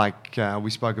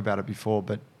we spoke about it before,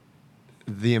 but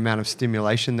the amount of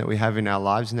stimulation that we have in our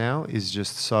lives now is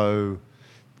just so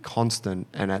constant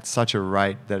and at such a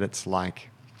rate that it's I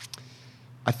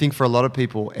think for a lot of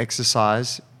people,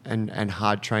 exercise and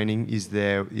hard training is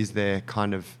their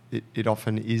kind of it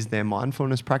often is their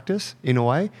mindfulness practice in a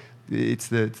way. It's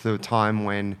the time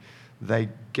when they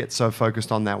get so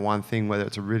focused on that one thing, whether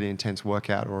it's a really intense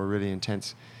workout or a really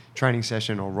intense training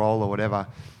session or roll or whatever,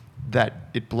 that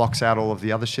it blocks out all of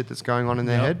the other shit that's going on in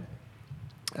their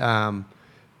head.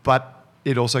 But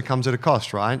it also comes at a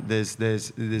cost, right?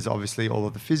 There's obviously all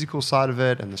of the physical side of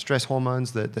it and the stress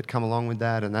hormones that come along with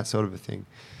that and that sort of a thing.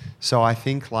 So I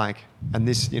think and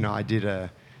this,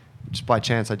 just by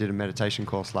chance, I did a meditation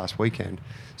course last weekend.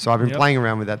 So I've been playing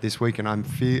around with that this week, and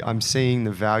I'm seeing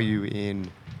the value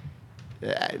in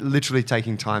literally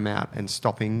taking time out and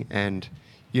stopping and,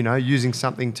 using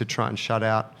something to try and shut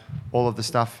out all of the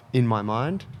stuff in my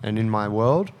mind and in my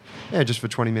world, just for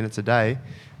 20 minutes a day.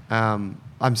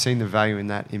 I'm seeing the value in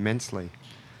that immensely.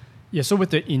 Yeah, so with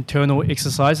the internal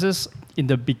exercises, in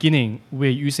the beginning,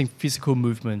 we're using physical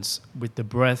movements with the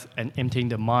breath and emptying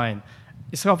the mind.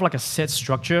 It's kind of like a set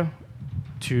structure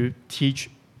to teach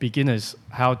beginners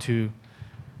how to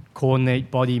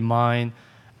coordinate body, mind,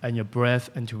 and your breath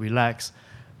and to relax.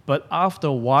 But after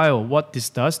a while, what this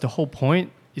does, the whole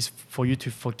point is for you to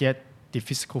forget the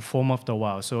physical form after a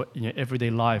while. So in your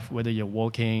everyday life, whether you're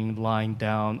walking, lying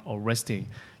down, or resting,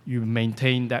 you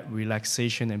maintain that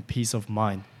relaxation and peace of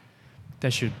mind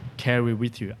that should carry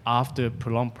with you after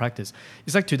prolonged practice.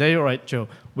 It's like today, right, Joe?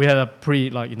 We had a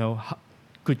pretty,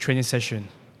 good training session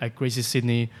at Gracie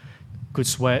Sydney, good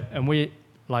sweat, and we,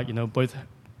 both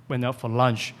went out for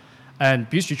lunch. And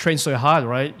because you train so hard,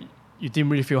 right, you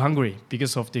didn't really feel hungry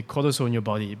because of the cortisol in your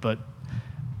body. But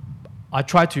I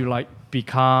try to, be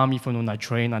calm even when I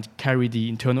train. I carry the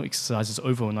internal exercises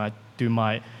over when I do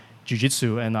my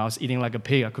jiu-jitsu, and I was eating like a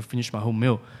pig. I could finish my whole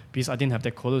meal because I didn't have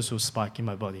that cortisol spike in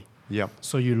my body. Yep.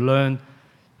 So you learn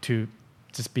to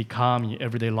just be calm in your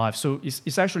everyday life. So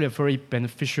it's actually a very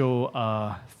beneficial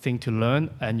thing to learn,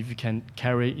 and if you can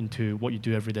carry it into what you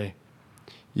do every day.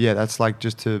 Yeah, that's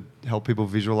just to help people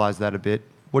visualize that a bit.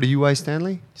 What do you weigh,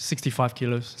 Stanley? 65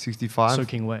 kilos. 65?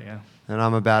 Soaking wet, yeah. And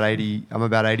I'm about 80. I'm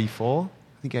about 84.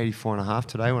 I think 84 and a half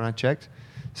today when I checked.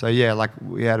 So yeah,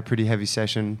 we had a pretty heavy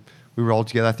session. We rolled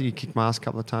together. I think you kicked my ass a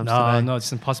couple of times today. No,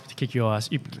 it's impossible to kick your ass.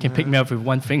 You can pick me up with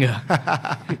one finger.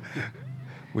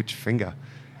 Which finger?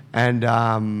 And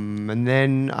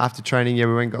then after training, we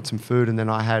went and got some food, and then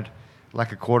I had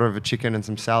a quarter of a chicken and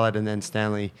some salad, and then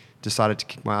Stanley decided to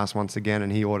kick my ass once again,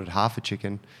 and he ordered half a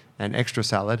chicken and extra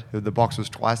salad. The box was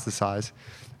twice the size.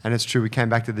 And it's true, we came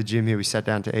back to the gym here, we sat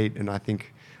down to eat, and I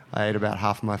think I ate about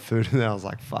half of my food, and then I was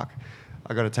like, fuck,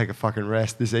 I got to take a fucking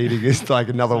rest. This eating is like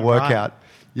another workout. Right.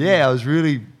 Yeah, I was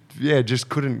really, just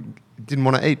didn't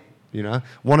want to eat,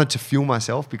 Wanted to fuel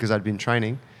myself because I'd been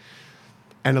training.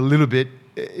 And a little bit,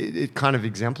 it kind of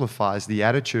exemplifies the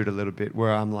attitude a little bit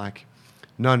where I'm like,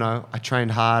 no, I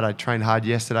trained hard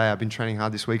yesterday, I've been training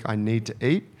hard this week, I need to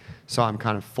eat. So I'm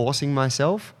kind of forcing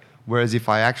myself. Whereas if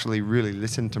I actually really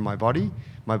listened to my body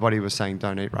was saying,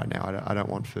 don't eat right now, I don't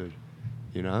want food,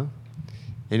 In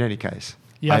any case.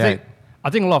 Yeah, I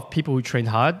think a lot of people who train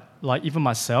hard, like even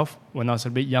myself, when I was a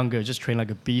bit younger, just trained like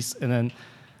a beast. And then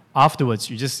afterwards,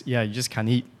 you just can't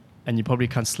eat. And you probably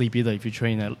can't sleep either if you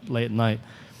train late at night.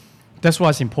 That's why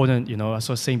it's important, as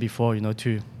I was saying before,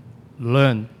 to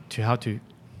learn to how to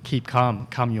keep calm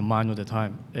your mind all the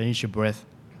time, and use your breath.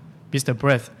 Because the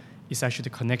breath is actually the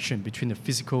connection between the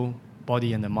physical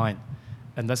body and the mind.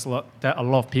 And a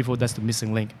lot of people, that's the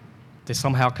missing link. They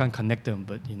somehow can't connect them,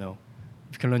 but, if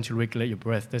you can learn to regulate your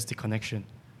breath, that's the connection.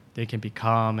 They can be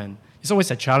calm, and it's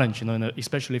always a challenge,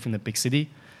 especially if in a big city.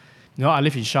 I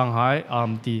live in Shanghai.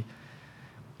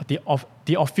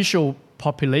 The official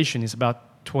population is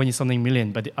about 20-something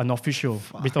million, but the unofficial,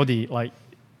 with all the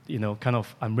kind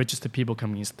of unregistered people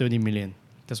coming in, is 30 million.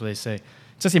 That's what they say.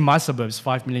 Just in my suburbs,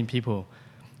 5 million people.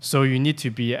 So you need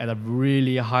to be at a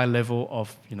really high level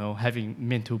of, having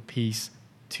mental peace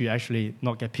to actually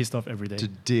not get pissed off every day. To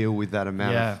deal with that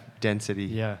amount of density.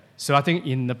 Yeah. So I think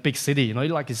in a big city,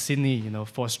 like in Sydney,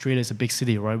 for Australia, it's a big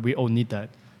city, right? We all need that.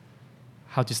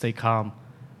 How to stay calm,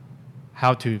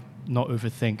 how to not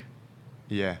overthink.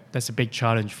 Yeah. That's a big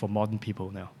challenge for modern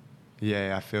people now.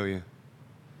 Yeah, I feel you.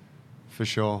 For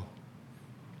sure.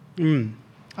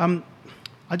 I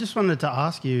just wanted to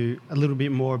ask you a little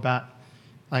bit more about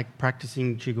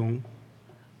practicing Qigong.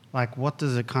 What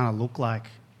does it kind of look like?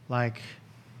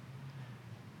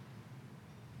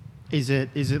 Is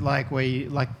it like where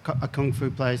you, a kung fu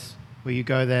place where you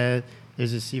go there,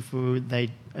 there's a sifu,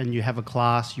 and you have a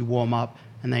class, you warm up,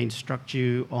 and they instruct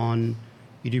you on,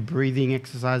 you do breathing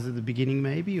exercise at the beginning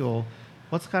maybe, or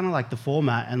what's kind of the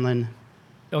format, and then...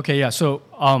 Okay, yeah. So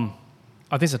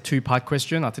I think it's a two-part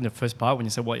question. I think the first part, when you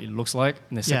say what it looks like,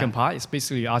 and the second Yeah. part is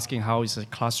basically asking how is the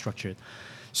class structured.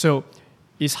 So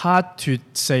it's hard to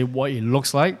say what it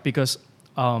looks like because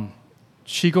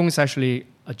Qigong is actually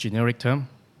a generic term.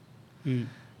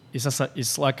 It's just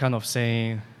it's like kind of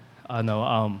saying, I don't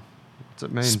know, What's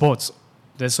it mean? sports.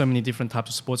 There's so many different types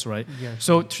of sports, right? Yeah,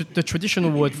 So the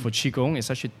traditional word for Qigong is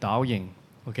actually Daoying.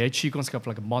 Okay, Qigong is kind of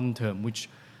like a modern term, which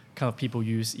kind of people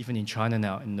use even in China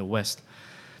now, in the West.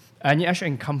 And it actually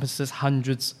encompasses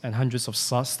hundreds and hundreds of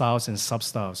styles and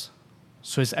sub-styles.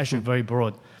 So it's actually very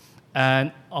broad.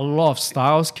 And a lot of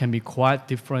styles can be quite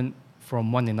different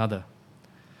from one another.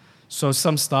 So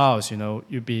some styles,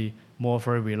 you'd be more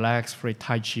very relaxed, very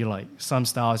Tai Chi-like. Some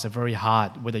styles are very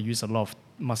hard, where they use a lot of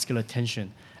muscular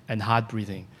tension and hard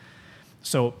breathing.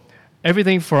 So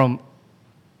everything from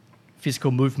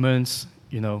physical movements,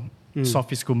 soft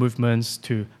physical movements,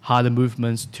 to harder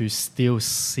movements, to still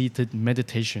seated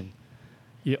meditation,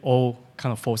 it all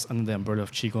kind of falls under the umbrella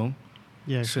of Qigong.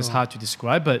 Yeah, So it's sure. hard to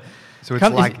describe, but So it's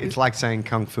kind of- like it's like saying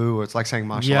kung fu, or it's like saying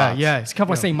martial arts. yeah, it's kind of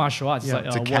like saying martial arts. Yeah. Like,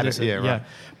 It's a what is it? yeah,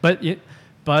 right.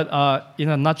 But in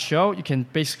a nutshell, you can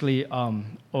basically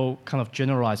all kind of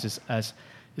generalize this as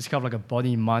it's kind of like a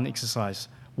body-mind exercise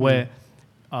where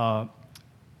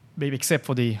maybe except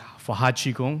for hard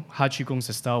qigong is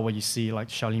a style where you see like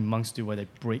Shaolin monks do, where they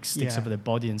break sticks Yeah. over their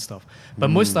body and stuff. But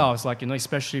most styles, like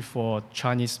especially for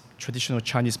traditional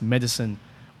Chinese medicine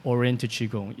oriented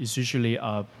qigong, is usually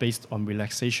based on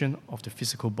relaxation of the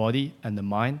physical body and the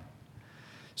mind.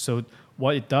 So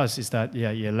what it does is that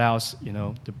it allows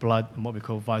the blood and what we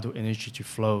call vital energy to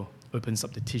flow, opens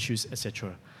up the tissues,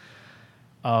 etc.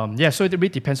 So it really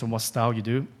depends on what style you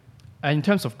do. And in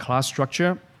terms of class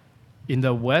structure, in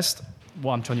the West,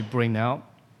 what I'm trying to bring now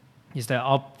is that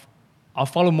I'll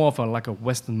follow more of a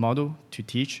Western model to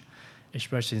teach,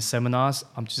 especially in seminars.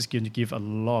 I'm just going to give a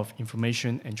lot of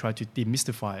information and try to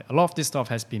demystify it. A lot of this stuff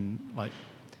has been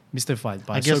mystified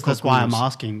by I guess so-called that's why I'm gurus.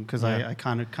 asking, because Yeah. I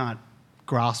kind of can't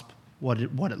grasp what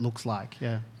it looks like.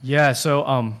 Yeah. Yeah, so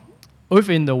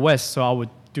over in the West, so I would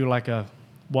do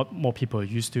what more people are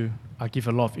used to. I give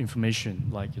a lot of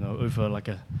information, over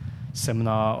a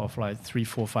seminar of 3,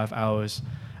 4, 5 hours,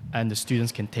 and the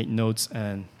students can take notes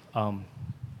and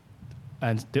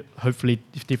hopefully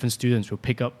different students will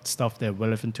pick up stuff that are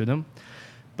relevant to them.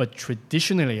 But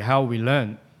traditionally, how we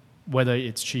learn, whether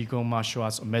it's Qigong, martial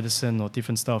arts, or medicine, or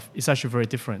different stuff, it's actually very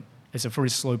different. It's a very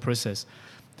slow process.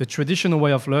 The traditional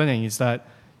way of learning is that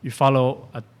you follow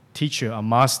a teacher, a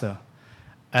master,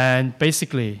 and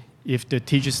basically, if the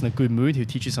teacher's in a good mood, he'll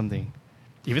teach you something.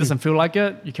 If it doesn't feel like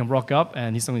it, you can rock up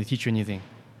and he's not going to teach you anything.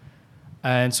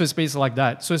 And so it's basically like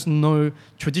that. So it's no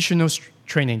traditional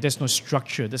training. There's no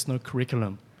structure. There's no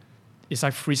curriculum. It's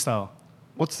like freestyle.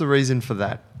 What's the reason for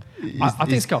that? I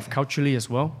think it's kind of culturally as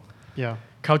well. Yeah.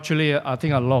 Culturally, I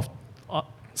think a lot of,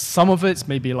 some of it's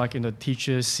maybe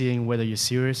teachers seeing whether you're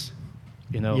serious,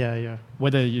 Yeah.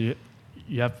 whether you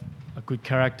have a good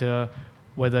character,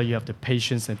 whether you have the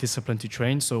patience and discipline to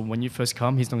train. So when you first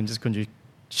come, he's not just going to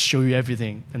show you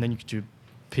everything and then you could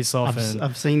piss off.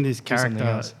 I've seen this do something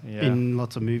character else. Yeah. in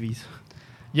lots of movies.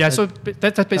 Yeah, so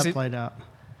that's That basically, played out.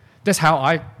 that's how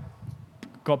I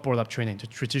got brought up training, the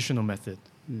traditional method.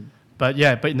 But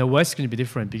in the West, it's going to be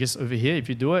different because over here, if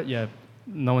you do it,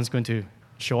 no one's going to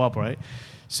show up, right?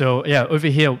 So over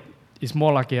here, it's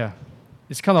more like,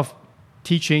 it's kind of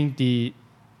teaching the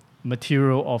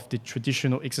material of the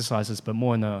traditional exercises, but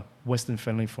more in a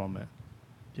Western-friendly format.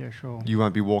 Yeah, sure. You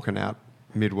won't be walking out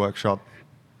mid-workshop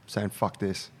saying, fuck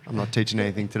this, I'm not teaching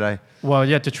anything today. Well,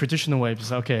 the traditional way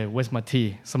is, okay, where's my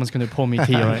tea? Someone's going to pour me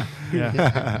tea, right?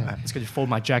 Yeah. It's going to fold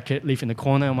my jacket, leave in the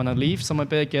corner, and when I leave, someone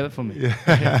better get it for me.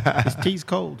 This tea's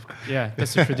cold. Yeah,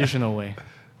 that's the traditional way.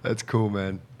 That's cool,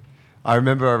 man. I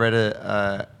remember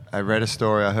I heard a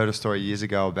story years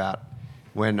ago about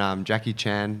when Jackie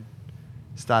Chan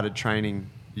started training.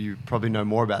 You probably know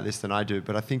more about this than I do,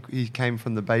 but I think he came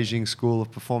from the Beijing School of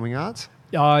Performing Arts.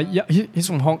 He's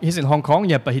in Hong Kong,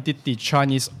 but he did the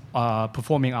Chinese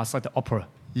performing arts, like the opera.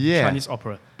 Yeah. Chinese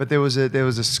opera. But there was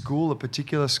a school, a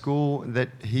particular school that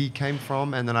he came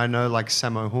from, and then I know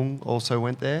Sammo Hung also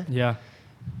went there. Yeah.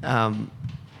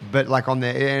 But on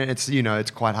there,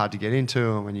 it's quite hard to get into,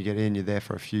 and when you get in, you're there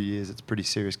for a few years. It's a pretty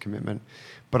serious commitment.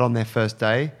 But on their first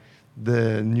day,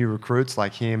 the new recruits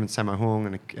like him and Sammo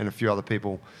Hung and a few other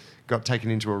people got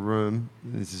taken into a room.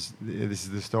 This is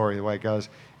the story, the way it goes.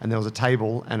 And there was a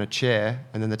table and a chair,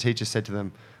 and then the teacher said to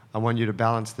them, I want you to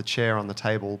balance the chair on the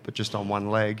table, but just on one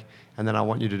leg, and then I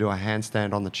want you to do a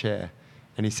handstand on the chair.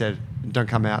 And he said, don't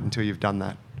come out until you've done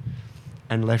that.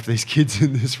 and left these kids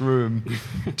in this room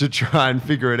to try and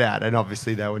figure it out. And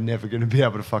obviously they were never going to be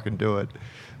able to fucking do it.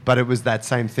 But it was that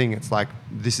same thing. It's like,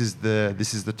 this is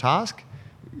the task.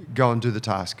 Go and do the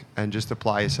task and just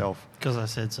apply yourself. Because I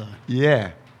said so.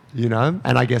 Yeah, you know?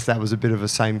 And I guess that was a bit of a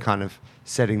same kind of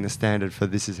setting the standard for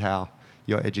this is how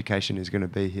your education is going to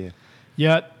be here.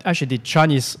 Yeah, actually, the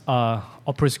Chinese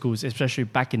opera schools, especially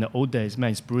back in the old days,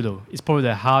 man, it's brutal. It's probably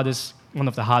one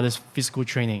of the hardest physical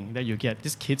training that you get.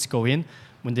 These kids go in,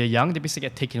 when they're young, they basically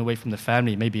get taken away from the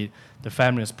family. Maybe the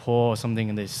family is poor or something,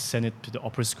 and they send it to the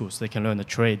opera school so they can learn a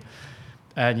trade.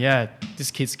 And yeah,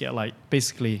 these kids get like,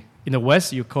 basically, in the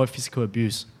West, you call it physical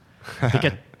abuse. They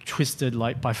get twisted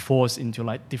like by force into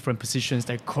like different positions.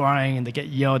 They're crying and they get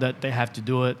yelled at. They have to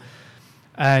do it.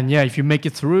 And yeah, if you make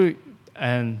it through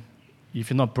and if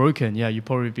you're not broken, yeah, you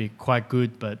probably be quite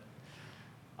good. But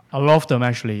a lot of them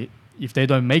actually, if they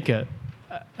don't make it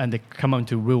and they come out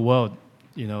into real world,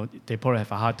 you know, they probably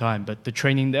have a hard time. But the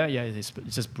training there, yeah, it's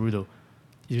just brutal.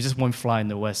 You just won't fly in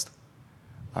the West.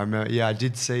 I remember, yeah, I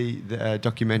did see the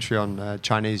documentary on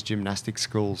Chinese gymnastics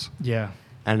schools. Yeah.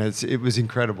 And it was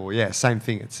incredible. Yeah, same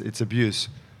thing. It's abuse,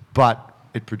 but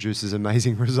it produces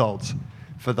amazing results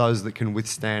for those that can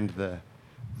withstand the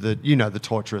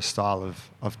torturous style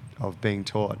of being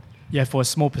taught. Yeah, for a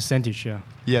small percentage, yeah.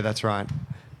 Yeah, that's right.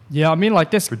 Yeah, I mean,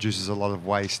 like, Produces a lot of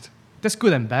waste. that's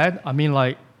good and bad. I mean,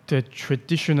 like, the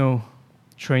traditional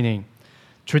training,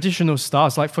 traditional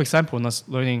styles, like, for example, when I was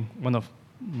learning one of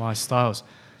my styles,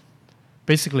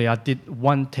 basically, I did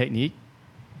one technique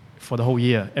for the whole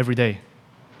year, every day.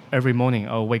 Every morning,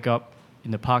 I'll wake up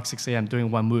in the park, 6 a.m., doing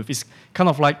one move. It's kind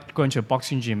of like going to a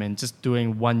boxing gym and just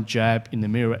doing one jab in the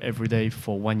mirror every day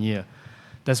for 1 year.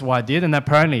 That's what I did, and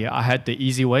apparently I had the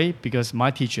easy way because my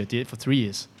teacher did it for 3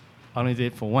 years. I only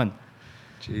did it for 1.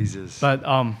 Jesus. But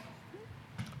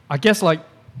I guess, like,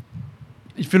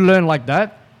 if you learn like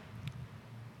that,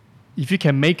 if you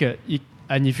can make it,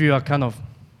 and if you are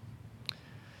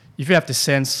if you have the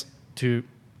sense to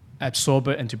absorb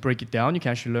it and to break it down, you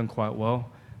can actually learn quite well.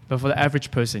 But for the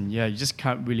average person, yeah, you just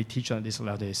can't really teach on this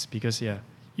nowadays because, yeah,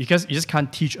 you just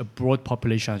can't teach a broad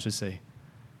population, I should say.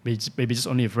 Maybe just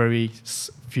only a very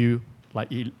few,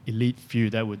 like elite few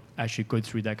that would actually go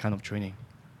through that kind of training.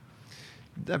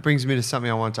 That brings me to something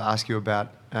I wanted to ask you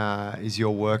about, is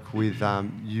your work with,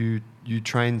 you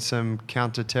train some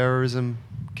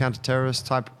counter-terrorist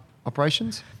type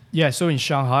operations? Yeah, so in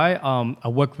Shanghai, I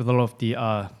work with a lot of the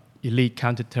elite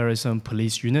counterterrorism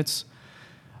police units.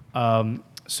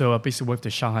 So I basically work with the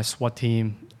Shanghai SWAT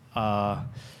team,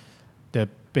 the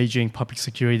Beijing Public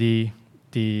Security,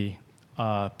 the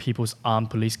People's Armed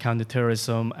Police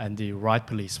Counterterrorism, and the Riot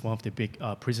Police, one of the big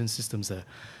prison systems there.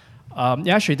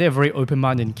 Actually, they're very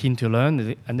open-minded and keen to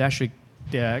learn, and they're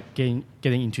getting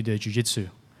into the jiu-jitsu.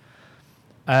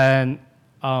 And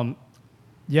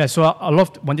so a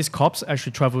lot of when these cops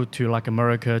actually travel to like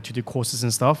America to do courses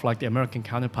and stuff, like the American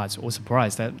counterparts are all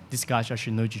surprised that these guys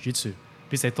actually know jiu-jitsu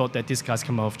because they thought that these guys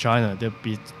come out of China, they'll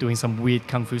be doing some weird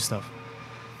kung fu stuff.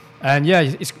 And yeah,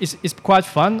 it's quite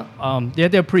fun.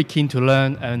 They're pretty keen to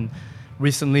learn, and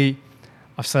recently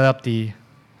I've set up the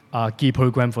gi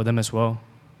program for them as well.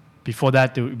 Before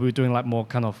that, we were doing like more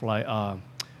kind of like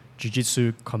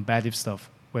jiu-jitsu combative stuff,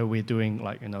 where we're doing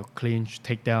like, clinch,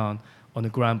 takedown on the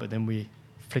ground, but then we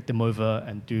flick them over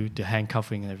and do the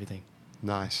handcuffing and everything.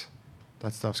 Nice.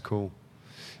 That stuff's cool.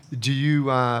 Do you,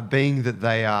 being that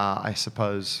they are, I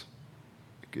suppose,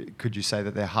 could you say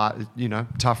that they're hard,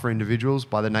 tougher individuals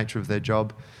by the nature of their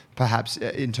job, perhaps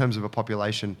in terms of a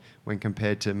population when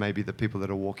compared to maybe the people that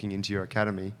are walking into your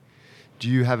academy, do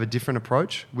you have a different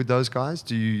approach with those guys?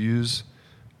 Do you use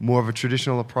more of a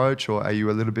traditional approach, or are you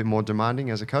a little bit more demanding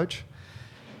as a coach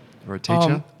or a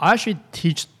teacher? I actually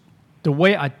teach, the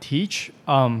way I teach,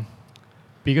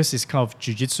 because it's kind of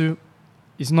jiu-jitsu,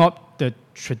 it's not the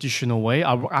traditional way.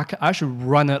 I actually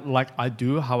run it like I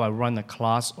do how I run a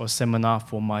class or seminar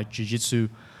for my jiu-jitsu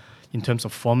in terms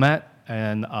of format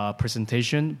and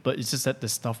presentation, but it's just that the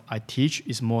stuff I teach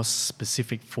is more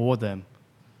specific for them.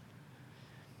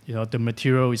 The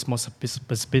material is more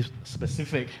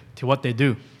specific to what they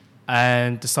do.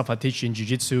 And the stuff I teach in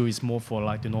jiu-jitsu is more for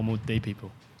like the normal day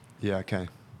people. Yeah, okay.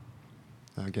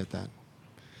 I get that.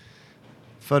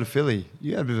 Photo Philly,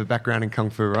 you had a bit of a background in Kung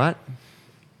Fu, right?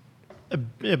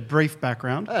 A brief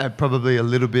background. Probably a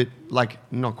little bit, like,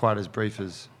 not quite as brief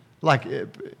as, talk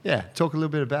a little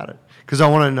bit about it. Because I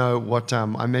want to know what,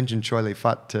 I mentioned Choi Lee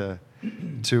Fut to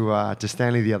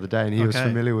Stanley the other day, and he was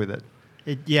familiar with it.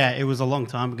 It was a long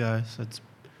time ago, so it's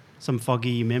some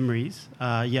foggy memories.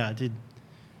 I did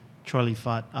Choi Lee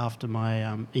Fut after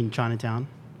my, in Chinatown.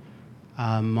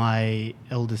 My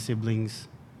elder siblings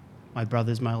my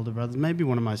brothers, my older brothers, maybe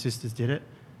one of my sisters did it.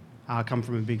 I come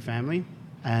from a big family,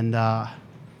 and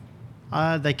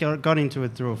they got into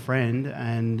it through a friend,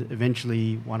 and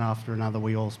eventually, one after another,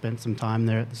 we all spent some time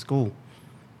there at the school.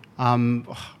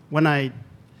 When I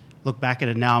look back at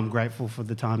it now, I'm grateful for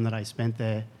the time that I spent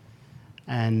there.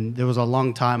 And there was a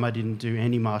long time I didn't do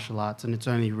any martial arts, and it's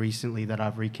only recently that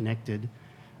I've reconnected,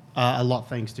 a lot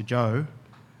thanks to Joe.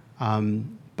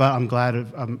 But I'm glad,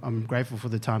 I'm grateful for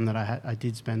the time that I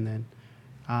did spend then.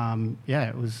 Yeah,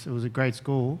 it was a great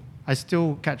school. I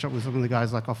still catch up with some of the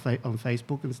guys like on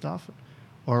Facebook and stuff,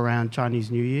 or around Chinese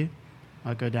New Year.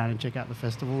 I go down and check out the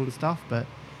festival and stuff. But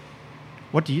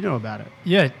what do you know about it?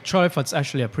 Yeah, Chow Lai Foot's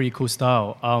actually a pretty cool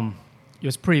style. It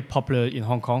was pretty popular in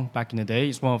Hong Kong back in the day.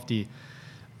 It's one of the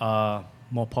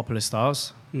more popular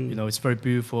styles. You know, it's very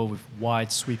beautiful with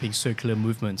wide, sweeping, circular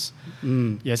movements.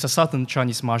 Yeah, it's a southern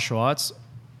Chinese martial arts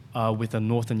with a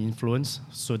northern influence.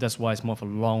 So that's why it's more of a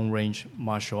long-range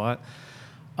martial art.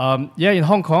 Yeah, in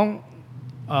Hong Kong,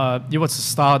 it was a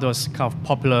style that was kind of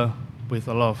popular with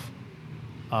a lot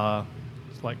of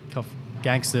like kind of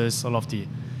gangsters, a lot of the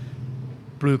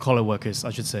blue-collar workers,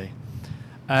 I should say.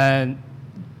 And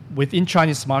within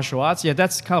Chinese martial arts, yeah,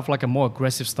 that's kind of like a more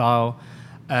aggressive style.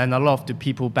 And a lot of the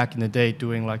people back in the day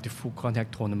doing like the full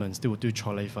contact tournaments, they would do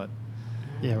Chow Lai Foot.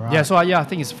 Yeah, right. Yeah, so I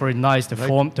think it's very nice.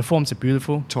 The forms are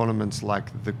beautiful. Tournaments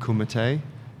like the Kumite in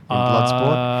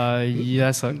Bloodsport?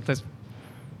 Yes, that's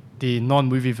the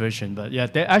non-movie version. But yeah,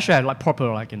 they actually have like proper,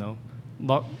 like, you know,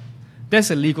 not, there's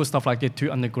illegal stuff like that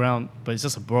too underground, but it's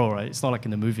just a brawl, right? It's not like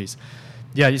in the movies.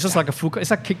 Yeah, it's just like a full,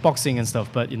 it's like kickboxing and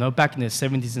stuff. But, you know, back in the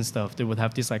 70s and stuff, they would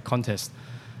have this like contest.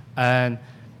 And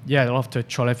yeah, a lot of the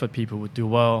Chow Lai Foot people would do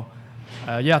well.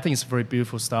 Yeah, I think it's a very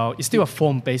beautiful style. It's still a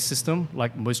form-based system,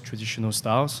 like most traditional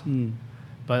styles.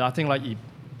 But I think like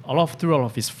through all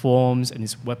of his forms and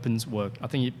his weapons work, I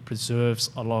think it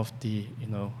preserves a lot of the, you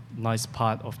know, nice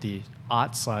part of the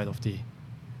art side of the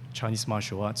Chinese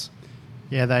martial arts.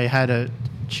 Yeah, they had a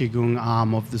Qigong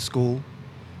arm of the school.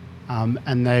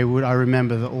 And they would, I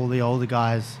remember that all the older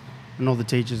guys and all the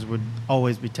teachers would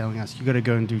always be telling us, you got to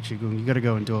go and do Qigong, you got to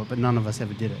go and do it. But none of us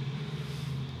ever did it.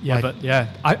 Yeah, Like, but yeah,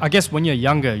 I guess when you're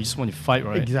younger, you just want to fight,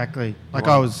 right? Exactly. Like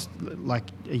I was like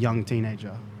a young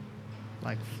teenager.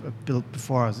 Like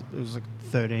before it was like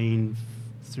 13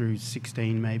 through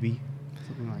 16 maybe,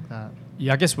 something like that.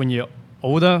 Yeah, I guess when you're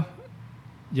older,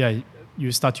 yeah,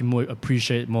 you start to more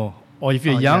appreciate more. Or if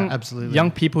you're young, yeah, absolutely.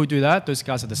 young people who do that, those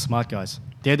guys are the smart guys.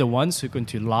 They're the ones who are going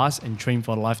to last and train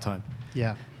for a lifetime.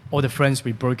 Yeah. All the friends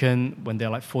we broken when they're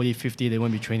like 40, 50, they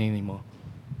won't be training anymore.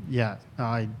 Yeah.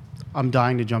 I'm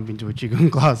dying to jump into a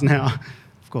Qigong class now,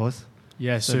 of course.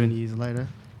 Yeah, 7 soon. years later.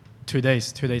 2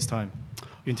 days time.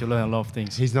 You're going to learn a lot of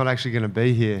things. He's not actually going to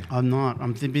be here. I'm not.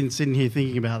 I've been sitting here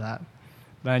thinking about that.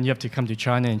 Man, you have to come to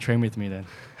China and train with me then.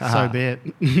 So be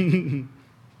it.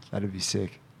 That'd be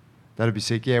sick. That'd be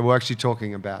sick. Yeah, we're actually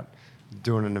talking about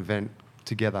doing an event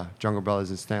together, Jungle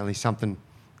Brothers and Stanley, something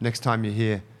next time you're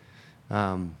here.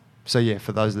 So yeah,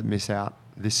 for those that miss out,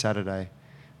 this Saturday,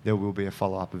 there will be a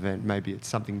follow-up event. Maybe it's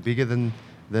something bigger than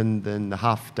the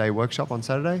half-day workshop on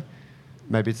Saturday.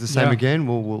 Maybe it's the same again.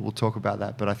 We'll talk about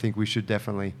that. But I think we should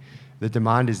definitely, the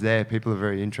demand is there. People are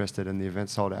very interested, and the event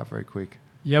sold out very quick.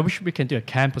 Yeah, we can do a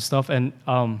camp or stuff. And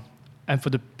for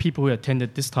the people who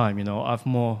attended this time, you know, I have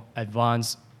more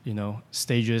advanced, you know,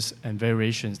 stages and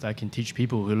variations that I can teach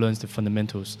people who learns the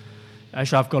fundamentals.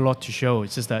 Actually, I've got a lot to show.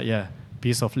 It's just that, yeah,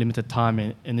 because of limited time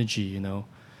and energy, you know,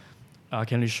 I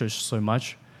can only show so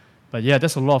much. But yeah,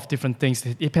 there's a lot of different things.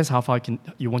 It depends how far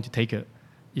you want to take it.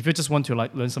 If you just want to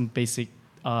like learn some basic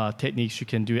techniques, you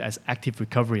can do it as active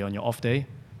recovery on your off day.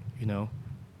 You know,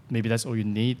 maybe that's all you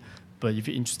need. But if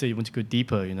you're interested, you want to go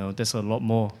deeper, you know, there's a lot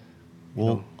more.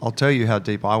 Well, I'll tell you how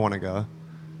deep I want to go.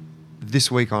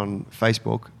 This week on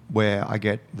Facebook, where I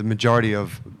get the majority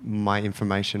of my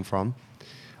information from,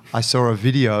 I saw a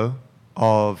video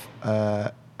of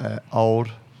an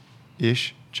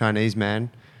old-ish Chinese man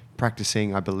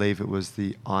practicing, I believe it was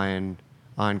the iron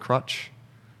crutch,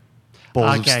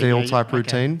 balls of steel type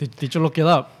routine. Did you look it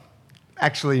up?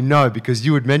 Actually, no, because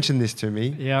you had mentioned this to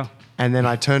me. Yeah. And then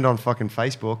I turned on fucking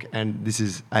Facebook, and this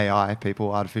is AI,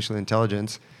 people, artificial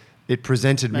intelligence. It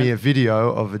presented me a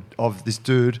video of this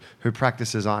dude who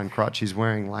practices iron crutch. He's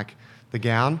wearing like the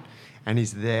gown, and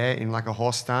he's there in like a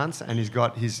horse stance, and he's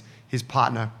got his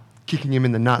partner kicking him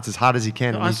in the nuts as hard as he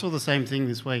can. I saw the same thing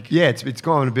this week. Yeah, it's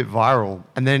gone a bit viral,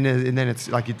 and then it's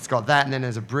like it's got that, and then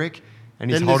there's a brick,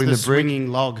 and he's holding the brick, swinging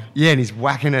log. Yeah, and he's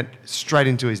whacking it straight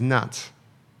into his nuts.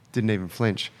 Didn't even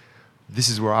flinch. This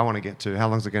is where I want to get to. How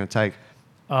long is it going to take?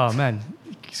 Oh man,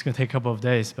 it's gonna take a couple of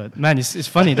days. But man, it's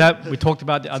funny that we talked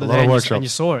about the other lot day, of and workshops. you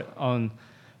saw it on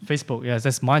Facebook. Yeah,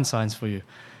 that's mind science for you.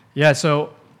 Yeah,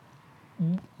 so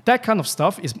that kind of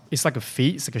stuff is it's like a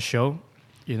feat, it's like a show,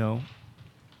 you know.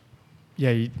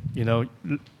 Yeah, you know,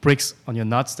 bricks on your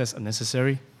nuts, that's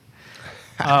unnecessary.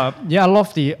 Yeah, I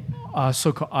love the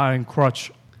so-called iron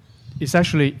crutch. It's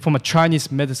actually, from a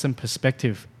Chinese medicine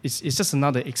perspective, it's just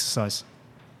another exercise.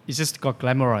 It's just got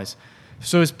glamorized.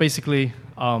 So it's basically,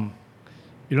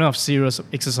 you don't have series of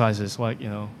exercises like, you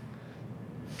know,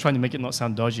 trying to make it not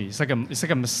sound dodgy. It's like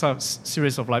a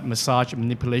series of like massage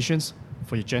manipulations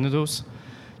for your genitals,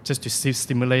 just to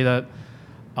stimulate that,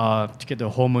 to get the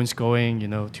hormones going, you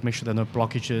know, to make sure there are no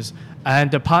blockages. And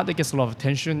the part that gets a lot of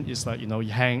attention is like, you know,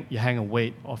 you hang a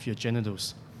weight off your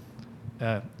genitals.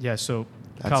 Yeah, so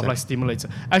kind of it. like stimulates.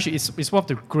 Actually, it's one of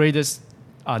the greatest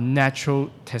natural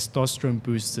testosterone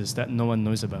boosters that no one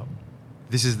knows about.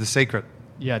 This is the secret.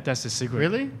 Yeah, that's the secret.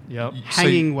 Really? Yeah.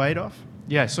 Hanging weight off?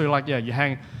 Yeah, so like you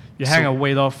hang a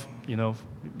weight off, you know,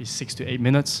 maybe 6 to 8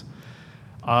 minutes.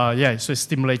 Yeah, so it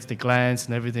stimulates the glands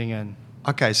and everything, and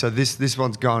Okay, so this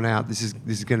one's going out. This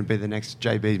is going to be the next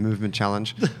JB movement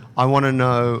challenge. I want to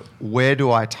know, where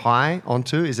do I tie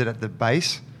onto? Is it at the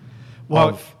base? well,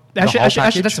 of the actually, whole actually,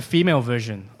 package? that's a female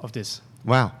version of this.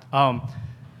 Wow.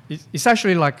 It's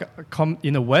actually like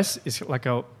in the West, it's like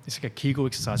a Kegel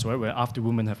exercise, right? Where after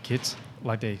women have kids,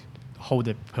 like they hold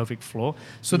the pelvic floor.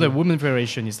 So the woman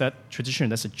variation is that tradition.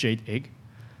 That's a jade egg,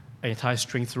 and you tie a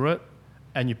string through it,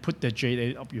 and you put the jade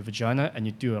egg up your vagina, and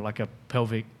you do like a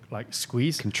pelvic like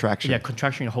squeeze. Contraction. Yeah,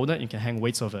 contraction. You hold it, and you can hang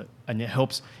weights of it, and it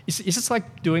helps. It's just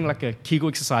like doing like a Kegel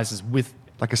exercises with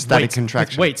Like a static weights,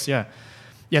 contraction. With weights, yeah.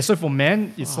 Yeah, so for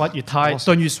men, it's like you tie,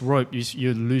 awesome. don't use rope,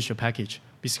 you lose your package.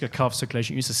 Basically, cut off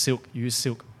circulation, use silk,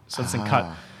 so it doesn't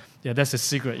cut. Yeah, that's the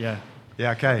secret, yeah.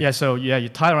 Yeah, okay. Yeah, so yeah, you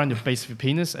tie around the base of your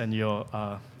penis and your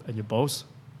balls.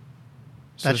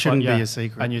 So That it's shouldn't like, be a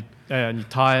secret. And you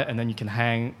tie it, and then you can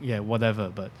hang, yeah, whatever.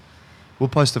 But We'll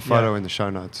post a photo Yeah. in the show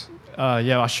notes.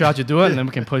 yeah, I'll show you how to do it, and then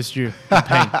we can post you in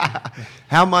pain.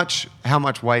 How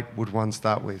much weight would one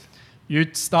start with?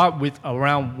 You'd start with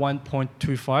around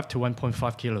 1.25 to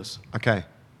 1.5 kilos, Okay.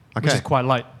 which Okay. is quite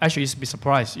light. Actually, you'd be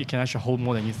surprised. You can actually hold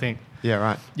more than you think. Yeah,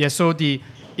 right. Yeah, so the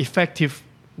effective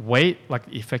weight, like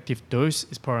the effective dose,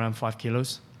 is probably around 5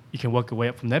 kilos. You can work your way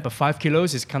up from there, but 5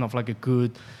 kilos is kind of like a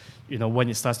good, you know, when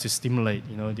it starts to stimulate,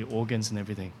 you know, the organs and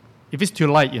everything. If it's too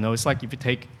light, you know, it's like if you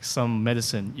take some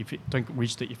medicine, if it don't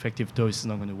reach the effective dose, it's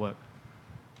not going to work.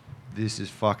 This is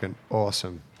fucking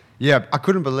awesome. Yeah, I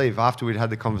couldn't believe after we'd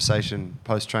had the conversation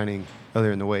post-training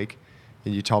earlier in the week,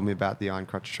 and you told me about the iron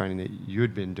crutch training that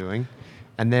you'd been doing.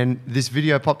 And then this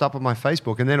video popped up on my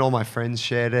Facebook, and then all my friends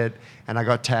shared it, and I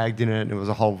got tagged in it, and it was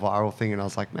a whole viral thing. And I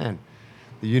was like, man,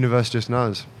 the universe just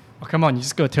knows. Oh, come on, you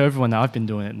just got to tell everyone that I've been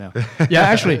doing it now. Yeah,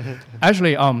 actually,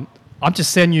 I'm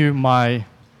just sending you my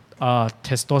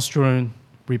testosterone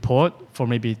report for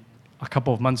maybe a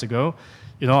couple of months ago.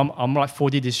 You know, I'm like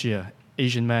 40 this year,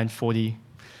 Asian man, 40.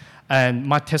 And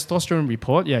my testosterone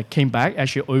report, yeah, came back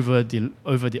actually over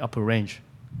the upper range.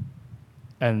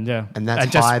 And yeah, And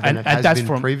that's higher than it has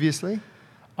been previously?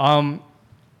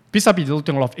 Because I've been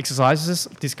doing a lot of exercises,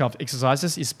 this kind of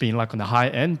exercises, it's been like on the high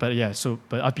end, but yeah,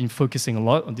 but I've been focusing a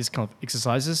lot on this kind of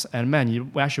exercises, and man, you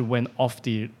actually went off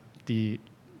the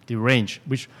range,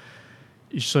 which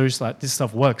it shows that this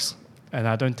stuff works, and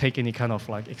I don't take any kind of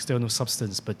like external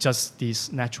substance, but just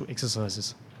these natural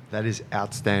exercises. That is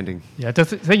outstanding. Yeah, the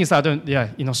thing is,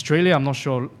 in Australia, I'm not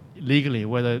sure legally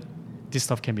whether this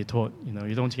stuff can be taught. You know,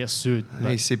 you don't get sued.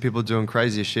 You see people doing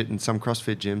crazier shit in some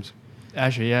CrossFit gyms.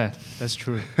 Actually, yeah, that's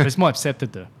true. But it's more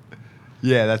accepted though.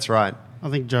 Yeah, that's right. I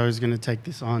think Joe's going to take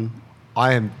this on.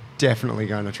 I am definitely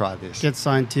going to try this. Get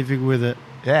scientific with it.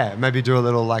 Yeah, maybe do a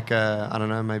little I don't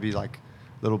know, maybe like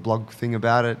little blog thing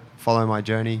about it. Follow my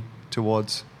journey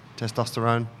towards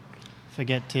testosterone.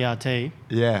 Forget TRT.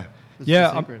 Yeah. That's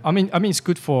Yeah, the secret. I mean, it's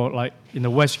good for like in the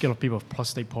West, you get a lot of people with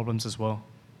prostate problems as well.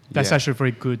 That's Yeah. actually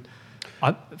very good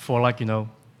for like, you know,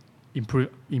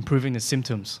 improving the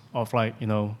symptoms of like, you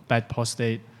know, bad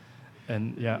prostate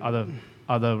and yeah,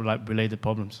 other like related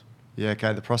problems. Yeah,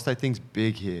 okay. The prostate thing's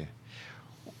big here.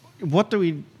 What do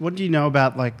you know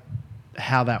about like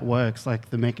how that works? Like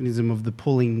the mechanism of the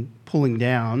pulling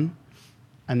down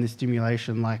and the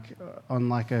stimulation, like on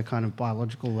like a kind of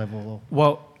biological level.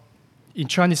 Well, in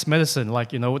Chinese medicine,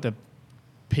 like, you know, the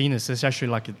penis is actually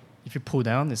like, if you pull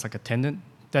down, it's like a tendon.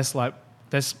 That's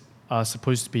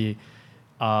supposed to be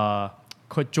quite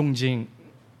zhongjing.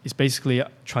 It basically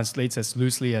translates as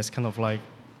loosely as kind of like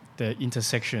the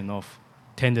intersection of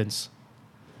tendons.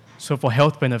 So for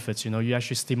health benefits, you know, you're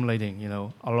actually stimulating, you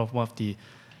know, a lot of the,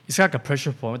 it's like a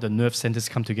pressure point. The nerve centers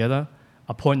come together.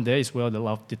 A point there is where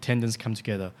the tendons come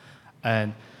together.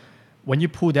 And when you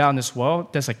pull down as well,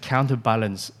 there's a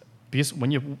counterbalance. Because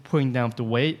when you're pulling down the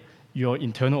weight, your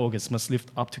internal organs must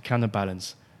lift up to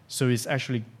counterbalance. So it's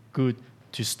actually good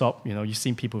to stop. You've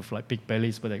seen people with like big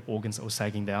bellies where their organs are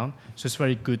sagging down. So it's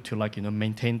very good to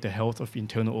maintain the health of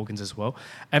internal organs as well.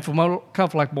 And from a kind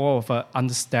of like more of an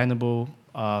understandable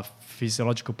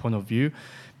physiological point of view,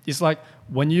 it's like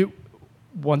when you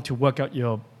want to work out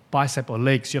your bicep or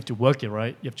legs, you have to work it,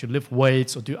 right? You have to lift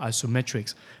weights or do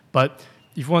isometrics. But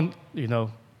if you want,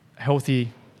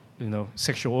 healthy,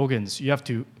 sexual organs, you have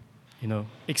to,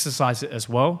 exercise it as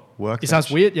well. Work it that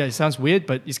sounds weird. Yeah, it sounds weird,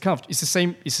 but it's the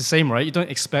same. It's the same, right? You don't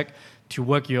expect to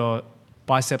work your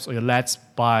biceps or your lats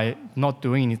by not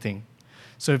doing anything.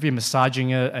 So if you're massaging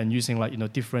it and using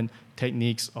different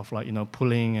techniques of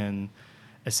pulling and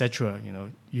etc.,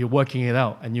 you're working it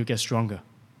out and you get stronger.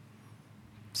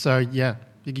 So yeah,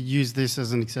 you could use this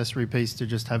as an accessory piece to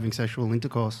just having sexual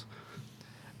intercourse.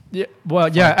 Yeah. Well,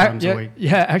 times a week.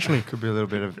 yeah. Actually, Could be a little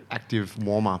bit of active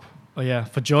warm-up. oh yeah.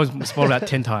 For Joe, it's more about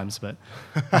 10 times, but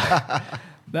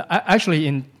actually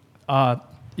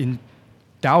in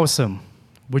Taoism,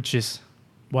 which is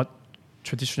what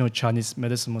traditional Chinese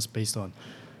medicine was based on,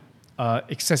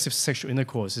 excessive sexual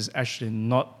intercourse is actually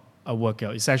not a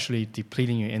workout. It's actually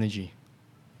depleting your energy.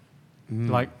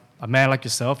 Like a man like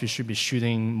yourself, you should be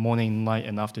shooting morning, night,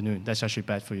 and afternoon. That's actually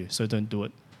bad for you, so don't do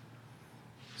it.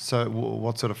 So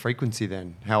what sort of frequency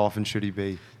then? How often should he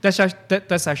be That's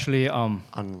actually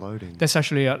unloading? that's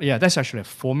actually a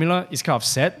formula. It's kind of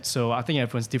set, so I think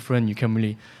everyone's different. You can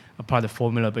really apply the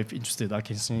formula, but if you're interested, I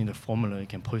can send you the formula. You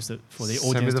can post it for the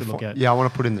Send me audience the to look at. Yeah, I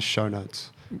want to put in the show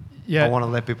notes. Yeah, I want to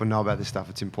let people know about this stuff.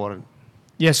 It's important.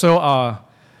 yeah.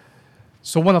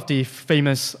 So one of the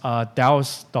famous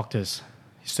Taoist doctors,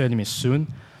 his surname is Sun.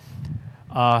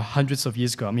 Hundreds of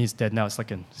years ago, I mean, he's dead now.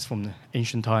 It's from the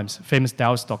ancient times. Famous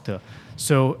Taoist doctor.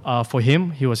 So for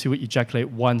him, he would ejaculate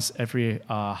once every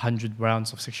 100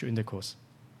 rounds of sexual intercourse.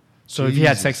 So if he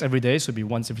had Jesus. sex every day, so it'd be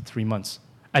once every 3 months,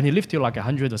 and he lived till like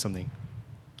 100 or something.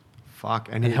 Fuck,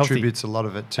 and he And healthy. attributes a lot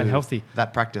of it to And healthy.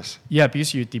 that practice. Yeah,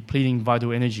 because you're depleting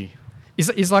vital energy.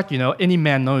 It's like any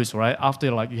man knows, right? After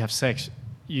you have sex,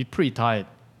 you're pretty tired.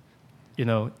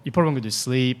 You're probably going to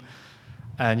sleep,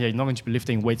 and you're not going to be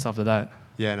lifting weights after that.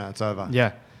 Yeah, no, it's over.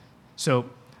 Yeah. So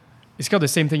it's got the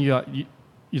same thing. You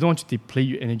don't want to deplete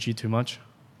your energy too much.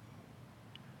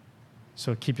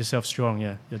 So keep yourself strong.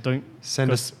 Yeah. Don't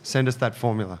Send us that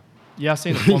formula. Yeah,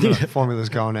 same the formula. The formula's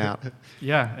going out.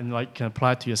 Yeah, and can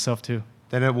apply it to yourself too.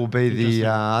 Then it will be the Interesting.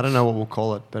 I don't know what we'll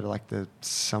call it, but like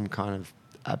some kind of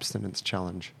abstinence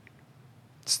challenge.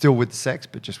 Still with sex,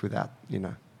 but just without,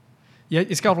 Yeah,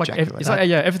 it's kind of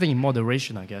Ejaculate. everything in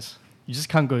moderation, I guess. You just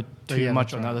can't go too yeah, much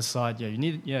that's on the right. other side.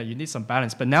 Yeah, you need some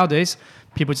balance. But nowadays,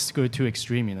 people just go too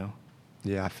extreme.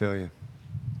 Yeah, I feel you.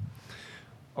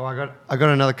 Oh, I got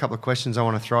another couple of questions I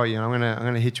want to throw at you, and I'm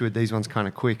gonna hit you with these ones kind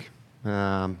of quick.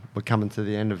 We're coming to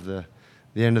the end of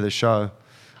the show.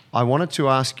 I wanted to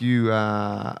ask you,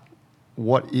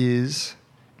 what is,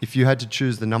 if you had to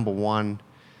choose the number one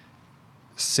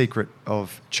secret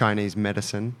of Chinese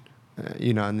medicine,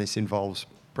 and this involves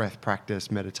breath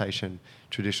practice, meditation,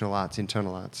 traditional arts,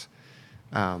 internal arts,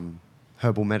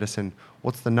 herbal medicine.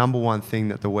 What's the number one thing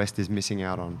that the West is missing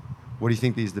out on? What do you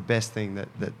think is the best thing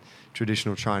that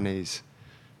traditional Chinese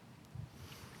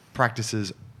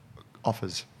practices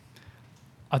offers?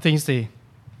 I think it's the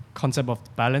concept of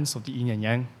balance of the yin and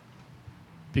yang.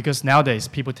 Because nowadays,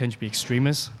 people tend to be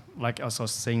extremists, like as I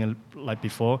was saying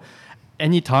before.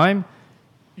 Anytime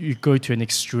you go to an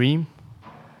extreme,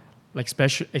 like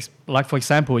for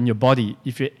example, in your body,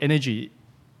 if your energy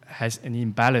has an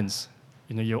imbalance,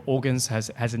 your organs has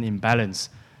an imbalance,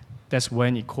 that's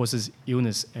when it causes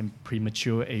illness and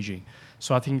premature aging.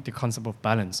 So I think the concept of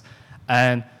balance.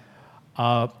 And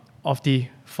of the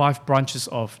 5 branches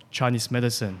of Chinese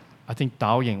medicine, I think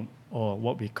Daoying, or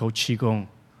what we call Qigong,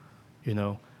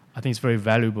 I think it's very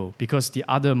valuable because the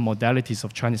other modalities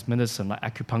of Chinese medicine, like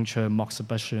acupuncture,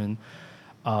 moxibustion,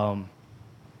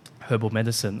 herbal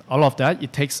medicine, all of that,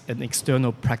 it takes an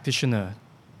external practitioner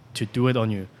to do it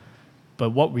on you.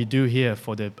 But what we do here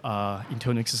for the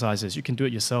internal exercises, you can do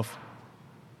it yourself.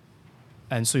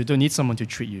 And so you don't need someone to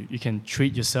treat you. You can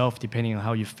treat yourself depending on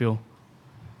how you feel.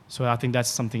 So I think that's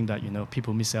something that,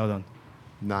 people miss out on.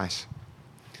 Nice.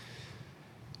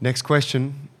 Next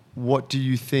question. What do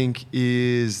you think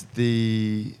is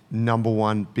the number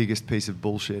one biggest piece of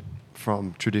bullshit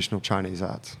from traditional Chinese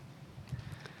arts?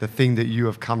 The thing that you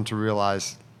have come to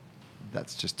realize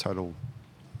that's just total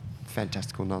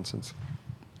fantastical nonsense.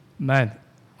 Man,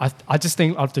 I just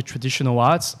think of the traditional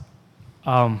arts,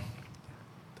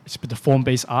 it's the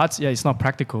form-based arts. Yeah, it's not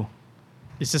practical.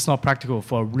 It's just not practical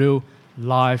for a real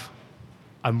live,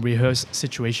 unrehearsed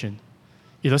situation.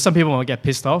 Some people will get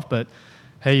pissed off, but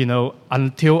hey,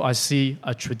 until I see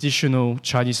a traditional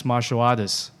Chinese martial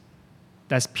artist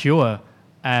that's pure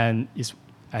and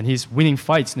he's winning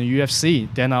fights in the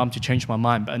UFC, then I'm to change my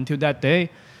mind. But until that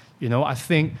day, I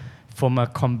think from a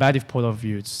combative point of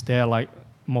view, they're like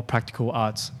more practical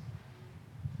arts.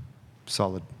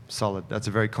 Solid. That's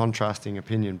a very contrasting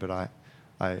opinion, but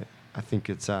I think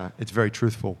it's very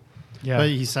truthful. Yeah. But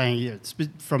he's saying it's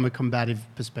from a combative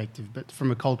perspective, but from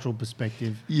a cultural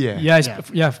perspective.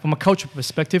 Yeah, from a cultural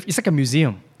perspective, it's like a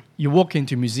museum. You walk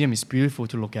into a museum, it's beautiful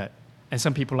to look at. And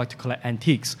some people like to collect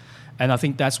antiques. And I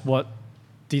think that's what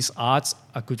these arts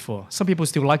are good for. Some people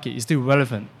still like it, it's still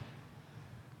relevant.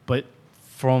 But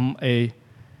from a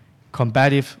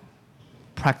combative,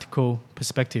 practical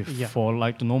perspective for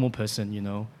like the normal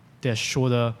person, there are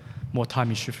shorter, more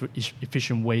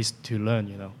time-efficient ways to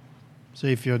learn, So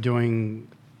if you're doing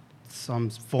some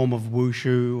form of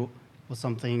wushu or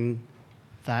something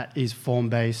that is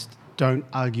form-based, don't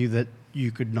argue that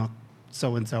you could knock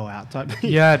so-and-so out type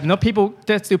thing. Yeah,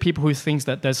 there's still people who think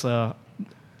that there's a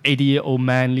 80-year-old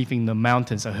man living in the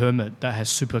mountains, a hermit, that has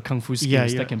super kung fu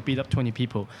skills that can beat up 20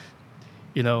 people.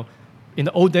 In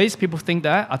the old days, people think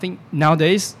that. I think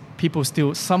nowadays,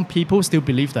 some people still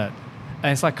believe that.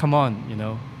 And it's like, come on,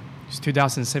 it's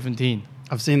 2017.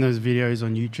 I've seen those videos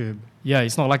on YouTube. Yeah,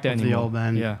 it's not like that anymore. The old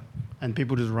man. Yeah. And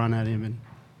people just run at him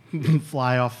and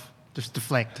fly off, just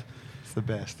deflect. It's the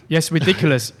best. Yes,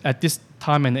 ridiculous. At this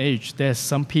time and age, there's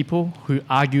some people who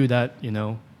argue that,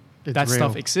 that real.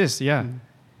 stuff exists. Yeah.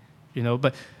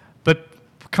 But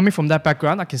coming from that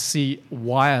background, I can see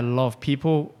why a lot of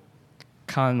people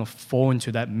kind of fall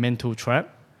into that mental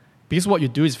trap. Because what you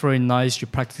do is very nice. You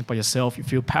practice it by yourself. You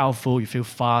feel powerful. You feel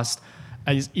fast.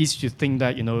 And it's easy to think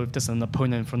that, if there's an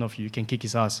opponent in front of you, you can kick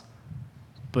his ass.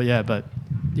 But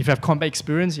if you have combat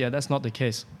experience, that's not the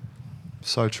case.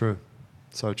 So true.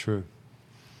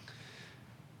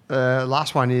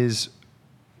 Last one is,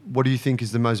 what do you think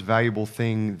is the most valuable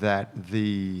thing that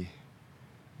the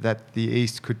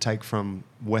East could take from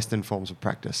Western forms of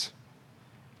practice?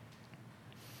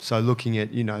 So looking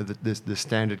at, the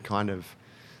standard kind of,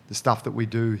 the stuff that we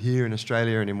do here in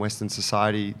Australia and in Western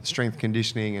society, strength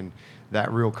conditioning and that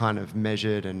real kind of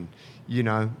measured and,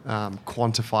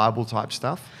 quantifiable type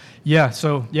stuff. Yeah.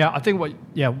 So I think what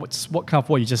kind of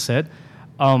what you just said.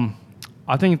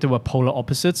 I think there were polar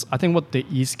opposites. I think what the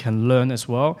East can learn as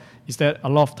well is that a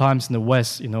lot of times in the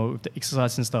West, with the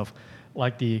exercise and stuff,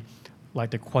 like the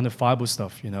quantifiable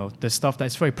stuff, the stuff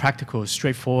that's very practical,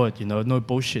 straightforward, no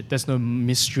bullshit. There's no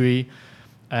mystery.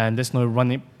 And there's no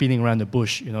beating around the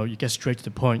bush. You get straight to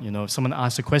the point. If someone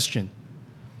asks a question,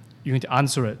 you're going to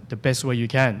answer it the best way you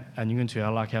can, and you're going to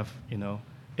have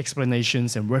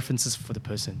explanations and references for the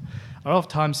person. A lot of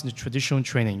times in the traditional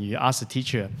training, you ask the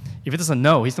teacher, if he doesn't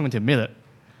know, he's not going to admit it.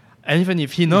 And even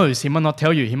if he knows, he might not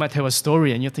tell you. He might tell a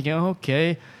story, and you're thinking,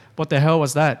 okay, what the hell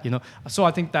was that? So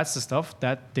I think that's the stuff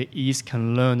that the East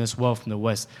can learn as well from the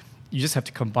West. You just have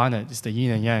to combine it. It's the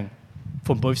yin and yang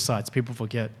from both sides. People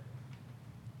forget.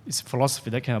 It's a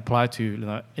philosophy that can apply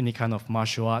to any kind of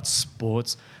martial arts,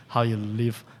 sports, how you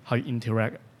live, how you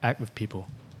act with people.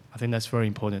 I think that's very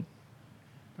important.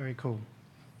 Very cool.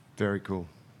 Very cool.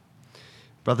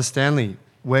 Brother Stanley,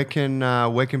 where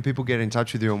can people get in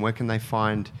touch with you, and where can they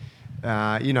find,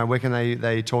 where can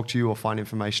they talk to you or find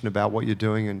information about what you're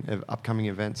doing and upcoming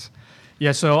events?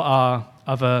 Yeah, so I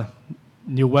have a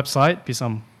new website because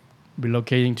I'm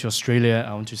relocating to Australia.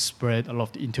 I want to spread a lot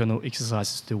of the internal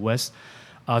exercises to the West.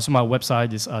 So my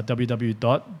website is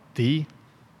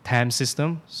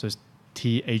www.thetamsystem, so it's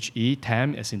THE,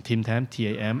 TAM, as in Tim Tam,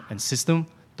 TAM, and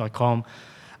system.com.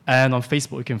 And on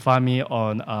Facebook, you can find me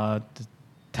on the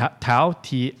TAO,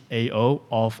 TAO,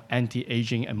 of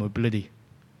Anti-Aging and Mobility.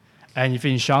 And if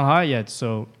you're in Shanghai,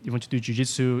 so you want to do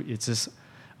jiu-jitsu, it's just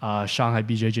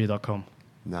shanghaibjj.com.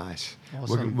 Nice.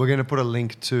 Awesome. We're going to put a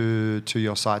link to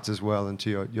your sites as well and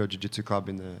to your jiu-jitsu club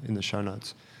in the show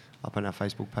notes up on our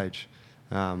Facebook page.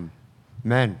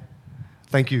 Man,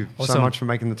 thank you so much for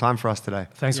making the time for us today.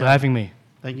 Thanks for having me.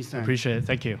 Thank you, Stan. Appreciate it.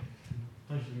 Thank you.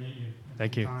 Pleasure to meet you.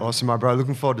 Thank you. Awesome, my bro.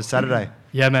 Looking forward to Saturday.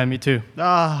 Yeah, man, me too.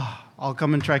 I'll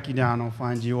come and track you down. I'll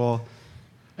find you. Or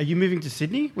are you moving to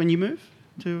Sydney when you move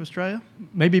to Australia?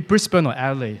 Maybe Brisbane or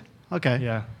Adelaide. Okay.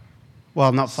 Yeah.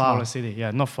 Well, not far. Smaller city.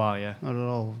 Yeah, not far. Yeah. Not at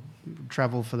all.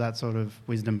 Travel for that sort of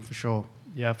wisdom for sure.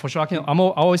 Yeah, for sure. I'll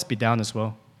always be down as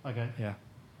well. Okay. Yeah.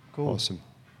 Cool. Awesome.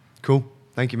 Cool.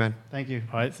 Thank you, man. Thank you.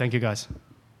 All right. Thank you, guys.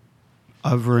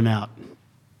 Over and out.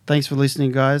 Thanks for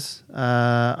listening, guys.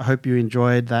 I hope you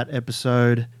enjoyed that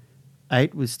episode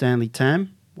 8 with Stanley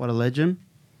Tam. What a legend.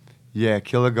 Yeah,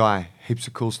 killer guy. Heaps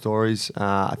of cool stories.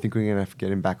 I think we're going to have to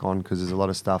get him back on because there's a lot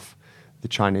of stuff, the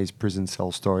Chinese prison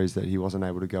cell stories that he wasn't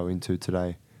able to go into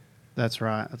today. That's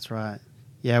right. That's right.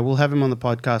 Yeah, we'll have him on the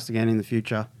podcast again in the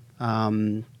future.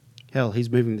 Hell, he's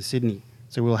moving to Sydney.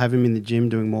 So we'll have him in the gym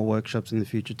doing more workshops in the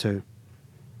future too.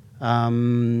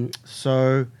 Joe,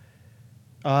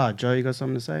 you got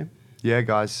something to say? Yeah,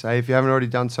 guys. Hey, if you haven't already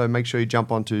done so, make sure you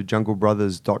jump onto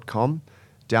junglebrothers.com.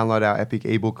 Download our epic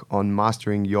ebook on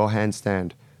mastering your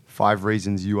handstand. 5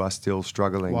 reasons you are still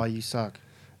struggling. Why you suck.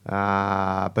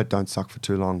 But don't suck for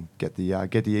too long. Get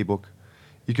the ebook.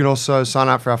 You can also sign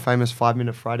up for our famous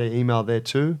 5-Minute Friday email there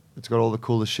too. It's got all the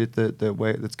coolest shit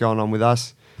that's going on with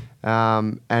us.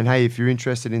 And hey, if you're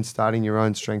interested in starting your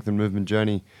own strength and movement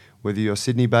journey, whether you're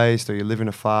Sydney based or you live in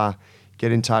afar,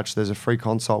 get in touch. There's a free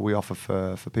consult we offer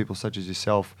for people such as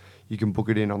yourself. You can book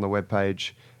it in on the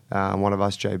webpage. One of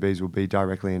us JBs will be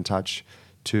directly in touch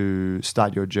to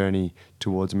start your journey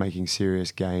towards making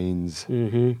serious gains.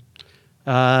 Mm-hmm.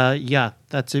 Yeah,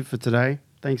 that's it for today.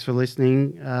 Thanks for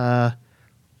listening.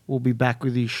 We'll be back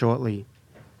with you shortly.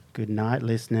 Good night,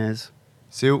 listeners.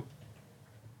 See you.